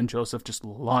of, and then Josef just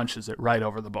launches it right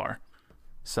over the bar.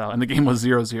 So, and the game was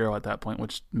 0-0 at that point,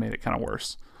 which made it kind of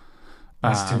worse.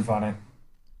 That's too funny.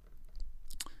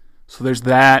 So there's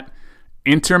that.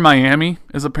 Inter Miami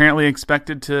is apparently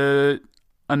expected to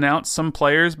announce some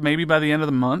players maybe by the end of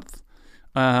the month.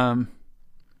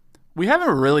 We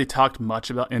haven't really talked much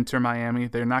about Inter Miami.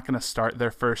 They're not going to start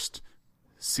their first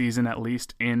season, at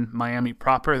least, in Miami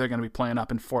proper. They're going to be playing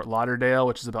up in Fort Lauderdale,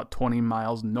 which is about 20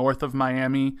 miles north of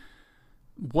Miami.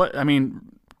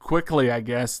 Quickly, I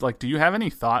guess, like, do you have any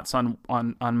thoughts on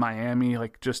Miami,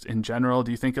 like, just in general?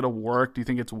 Do you think it'll work? Do you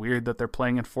think it's weird that they're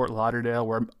playing in Fort Lauderdale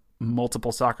where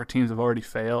multiple soccer teams have already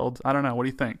failed? I don't know. What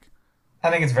do you think? I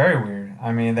think it's very weird.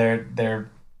 I mean, they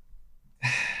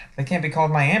can't be called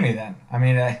Miami then. I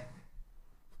mean, I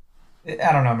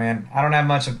don't know, man. I don't have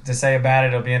much to say about it.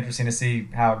 It'll be interesting to see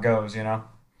how it goes, you know?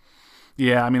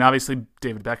 Yeah, I mean, obviously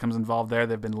David Beckham's involved there.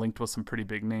 They've been linked with some pretty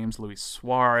big names: Luis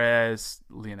Suarez,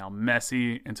 Lionel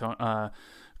Messi, and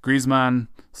Griezmann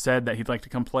said that he'd like to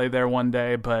come play there one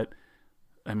day. But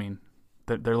I mean,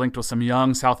 they're linked with some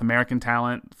young South American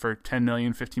talent for $10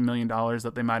 million, $15 million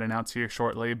that they might announce here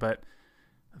shortly. But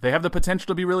they have the potential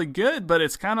to be really good. But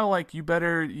it's kind of like you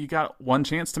got one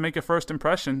chance to make a first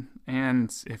impression,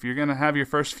 and if you're gonna have your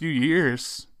first few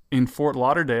years in Fort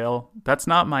Lauderdale, that's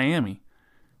not Miami.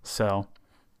 So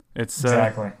it's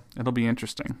exactly. It'll be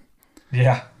interesting.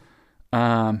 Yeah.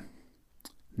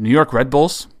 New York Red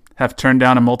Bulls have turned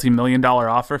down a multi-million-dollar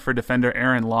offer for defender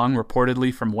Aaron Long,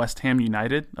 reportedly from West Ham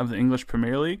United of the English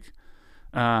Premier League.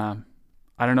 I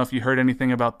don't know if you heard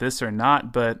anything about this or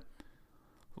not, but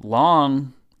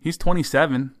Long, he's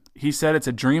 27. He said it's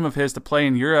a dream of his to play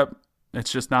in Europe.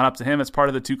 It's just not up to him. It's part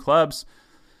of the two clubs.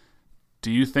 Do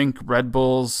you think Red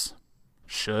Bulls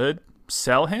should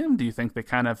sell him? Do you think they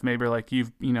kind of maybe like we're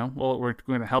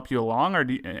going to help you along, or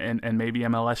and maybe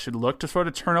MLS should look to sort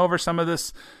of turn over some of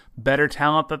this better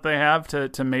talent that they have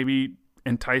to maybe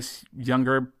entice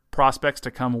younger prospects to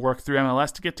come work through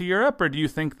MLS to get to Europe? Or do you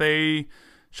think they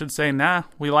should say, nah,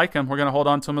 we like him, we're going to hold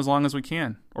on to him as long as we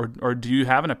can? Or do you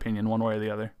have an opinion one way or the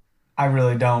other? I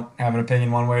really don't have an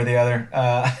opinion one way or the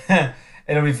other.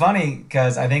 It'll be funny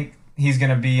because I think he's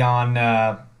going to be on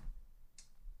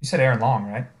you said Aaron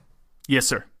Long, right? Yes,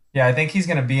 sir. Yeah, I think he's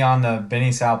going to be on the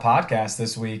Benny Sal podcast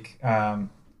this week,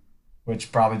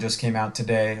 which probably just came out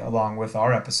today, along with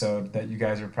our episode that you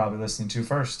guys are probably listening to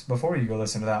first before you go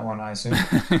listen to that one, I assume.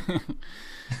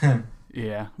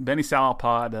 Yeah, Benny Sal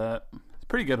pod,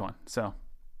 pretty good one. So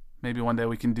maybe one day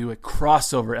we can do a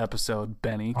crossover episode,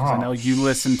 Benny, because I know you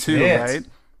listen too, right?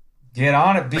 Get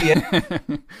on it,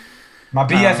 BF. My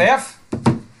BFF.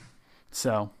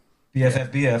 So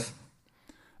BF.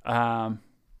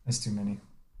 That's too many.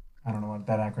 I don't know what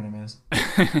that acronym is.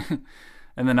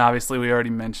 And then obviously we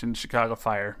already mentioned Chicago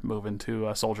Fire moving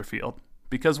to Soldier Field,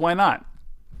 because why not?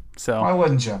 So why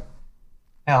wouldn't you?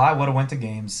 Hell, I would have went to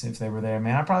games if they were there,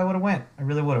 man. I probably would have went. I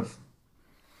really would have.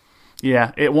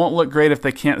 Yeah, it won't look great if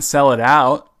they can't sell it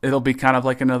out. It'll be kind of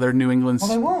like another New England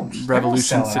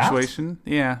Revolution situation.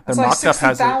 Yeah, their like mock-up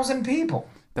has 60,000 people.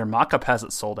 Their mock-up has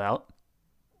it sold out.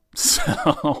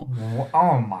 So,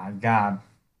 oh my god.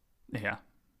 Yeah.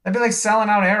 That'd be like selling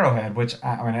out Arrowhead, which,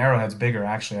 I mean, Arrowhead's bigger,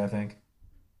 actually, I think.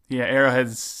 Yeah,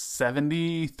 Arrowhead's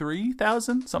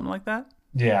 73,000, something like that.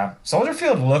 Yeah. Soldier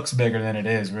Field looks bigger than it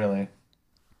is, really.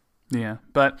 Yeah,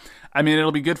 but, I mean,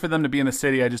 it'll be good for them to be in the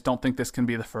city. I just don't think this can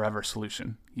be the forever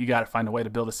solution. You got to find a way to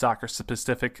build a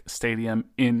soccer-specific stadium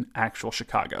in actual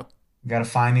Chicago. You got to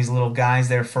find these little guys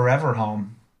their forever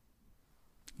home.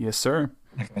 Yes, sir.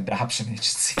 Like an adoption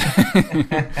agency.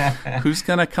 Who's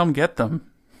going to come get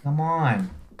them? Come on.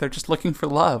 They're just looking for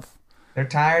love. They're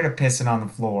tired of pissing on the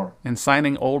floor. And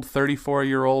signing old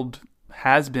 34-year-old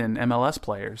has-been MLS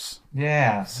players.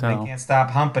 Yeah, so they can't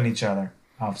stop humping each other.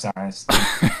 Oh, sorry.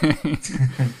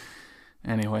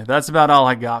 Anyway, that's about all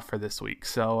I got for this week.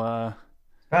 So,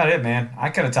 about it, man. I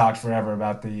could have talked forever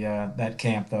about the that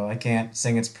camp, though. I can't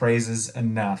sing its praises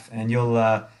enough. And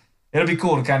you'll it'll be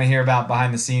cool to kind of hear about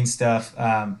behind the scenes stuff.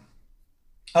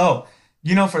 Oh,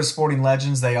 for Sporting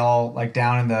Legends, they all like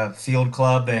down in the field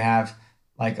club, they have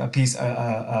like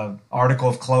a article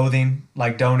of clothing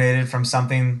like donated from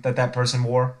something that person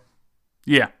wore.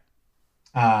 Yeah.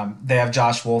 They have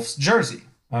Josh Wolf's jersey.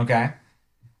 Okay.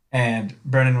 And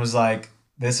Brennan was like,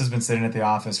 this has been sitting at the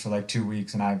office for like 2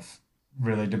 weeks and I've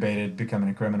really debated becoming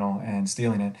a criminal and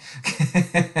stealing it.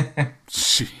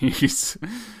 Jeez.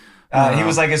 He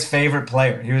was like his favorite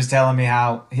player. He was telling me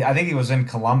how I think he was in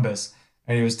Columbus,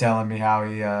 and he was telling me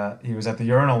how he was at the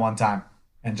urinal one time,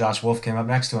 and Josh Wolf came up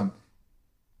next to him,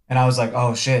 and I was like,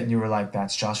 "Oh shit!" And you were like,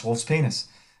 "That's Josh Wolf's penis."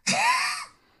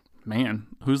 Man,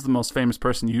 who's the most famous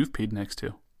person you've peed next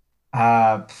to?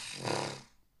 I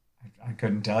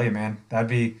couldn't tell you, man. I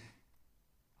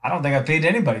don't think I've peed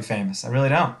anybody famous. I really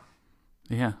don't.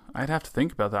 Yeah, I'd have to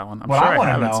think about that one. I'm What sure I I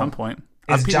wanna have know at some point. is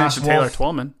I've peed Josh next to Taylor Wolf-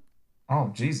 Twellman.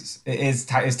 Oh Jesus! Is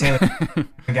Taylor the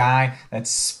guy that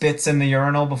spits in the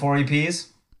urinal before he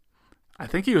pees? I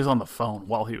think he was on the phone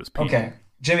while he was peeing. Okay,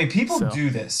 Jimmy. People do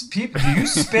this. Do you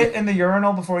spit in the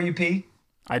urinal before you pee?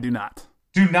 I do not.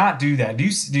 Do not do that. Do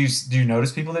you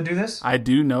notice people that do this? I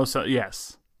do know so.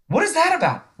 Yes. What is that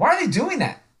about? Why are they doing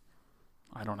that?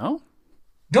 I don't know.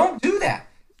 Don't do that.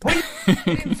 What are you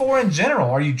eating for in general?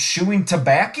 Are you chewing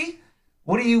tobacco?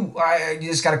 What do you? You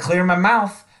just got to clear my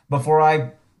mouth before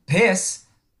I piss.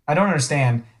 I don't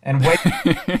understand. And wait,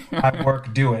 at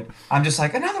work do it. I'm just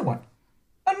like another one.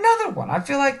 I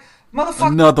feel like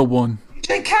motherfucker. Another one.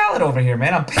 Jay Khaled over here,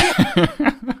 man. I'm pissed.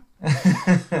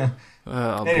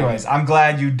 Anyways, I'm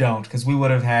glad you don't, because we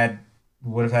would have had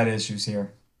issues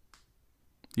here.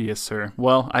 Yes, sir.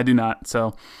 Well, I do not.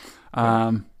 So,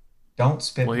 don't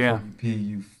spit before yeah. you pee,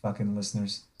 you fucking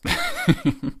listeners.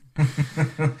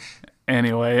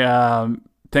 Anyway,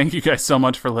 thank you guys so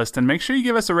much for listening. Make sure you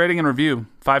give us a rating and review.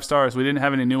 5 stars. We didn't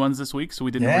have any new ones this week, so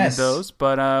we didn't read those.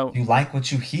 But if you like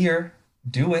what you hear,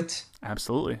 do it.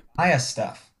 Absolutely. Buy us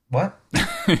stuff. What?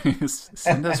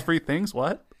 Send us free things.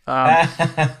 What?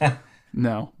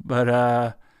 No,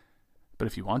 but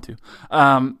if you want to,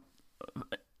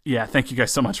 yeah. Thank you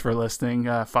guys so much for listening.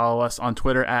 Follow us on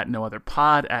Twitter at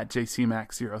NoOtherPod, at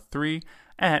JCMax03,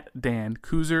 at Dan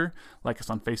Kuzer. Like us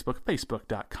on Facebook,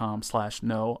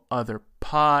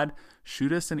 facebook.com/NoOtherPod.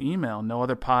 Shoot us an email,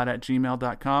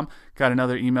 nootherpod@gmail.com. Got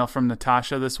another email from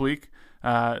Natasha this week.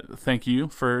 Thank you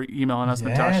for emailing us,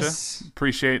 Natasha.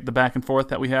 Appreciate the back and forth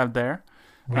that we have there.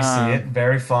 We see it.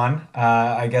 Very fun.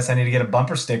 I guess I need to get a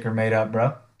bumper sticker made up,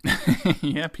 bro.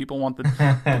 Yeah, people want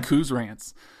the Coos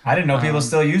rants. I didn't know people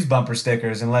still use bumper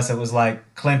stickers unless it was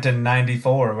like Clinton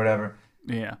 94 or whatever.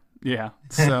 Yeah.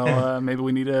 So maybe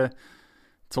we need to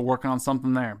work on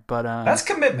something there. But that's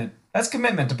commitment. That's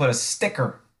commitment to put a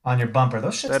sticker on your bumper.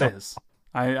 Those shits. That is.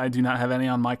 I do not have any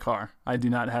on my car. I do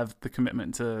not have the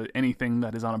commitment to anything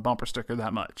that is on a bumper sticker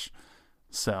that much.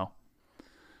 So,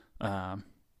 but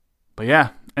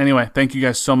yeah. Anyway, thank you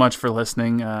guys so much for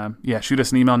listening. Shoot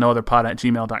us an email,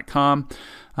 nootherpod@gmail.com.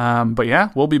 But yeah,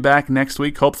 we'll be back next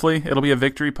week. Hopefully, it'll be a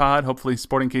victory pod. Hopefully,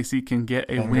 Sporting KC can get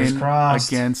a win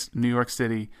against New York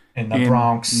City in the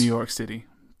Bronx, New York City.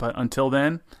 But until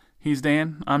then, he's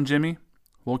Dan. I'm Jimmy.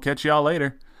 We'll catch y'all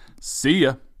later. See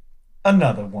ya.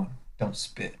 Another one. Don't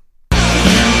spit.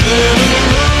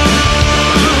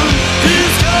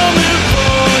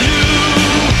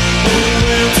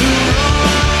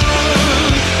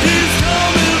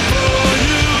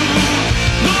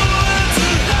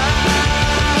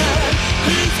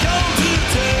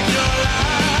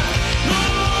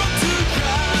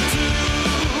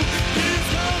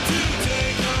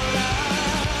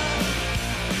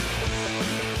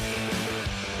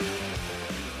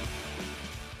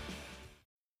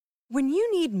 When you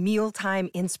need mealtime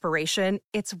inspiration,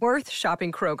 it's worth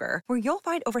shopping Kroger, where you'll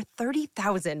find over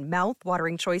 30,000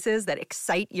 mouth-watering choices that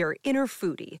excite your inner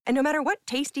foodie. And no matter what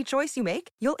tasty choice you make,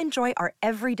 you'll enjoy our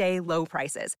everyday low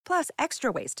prices, plus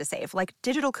extra ways to save, like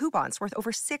digital coupons worth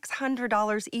over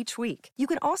 $600 each week. You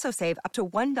can also save up to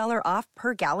 $1 off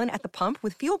per gallon at the pump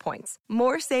with fuel points.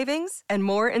 More savings and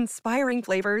more inspiring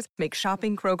flavors make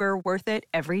shopping Kroger worth it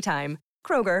every time.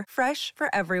 Kroger, fresh for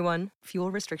everyone.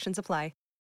 Fuel restrictions apply.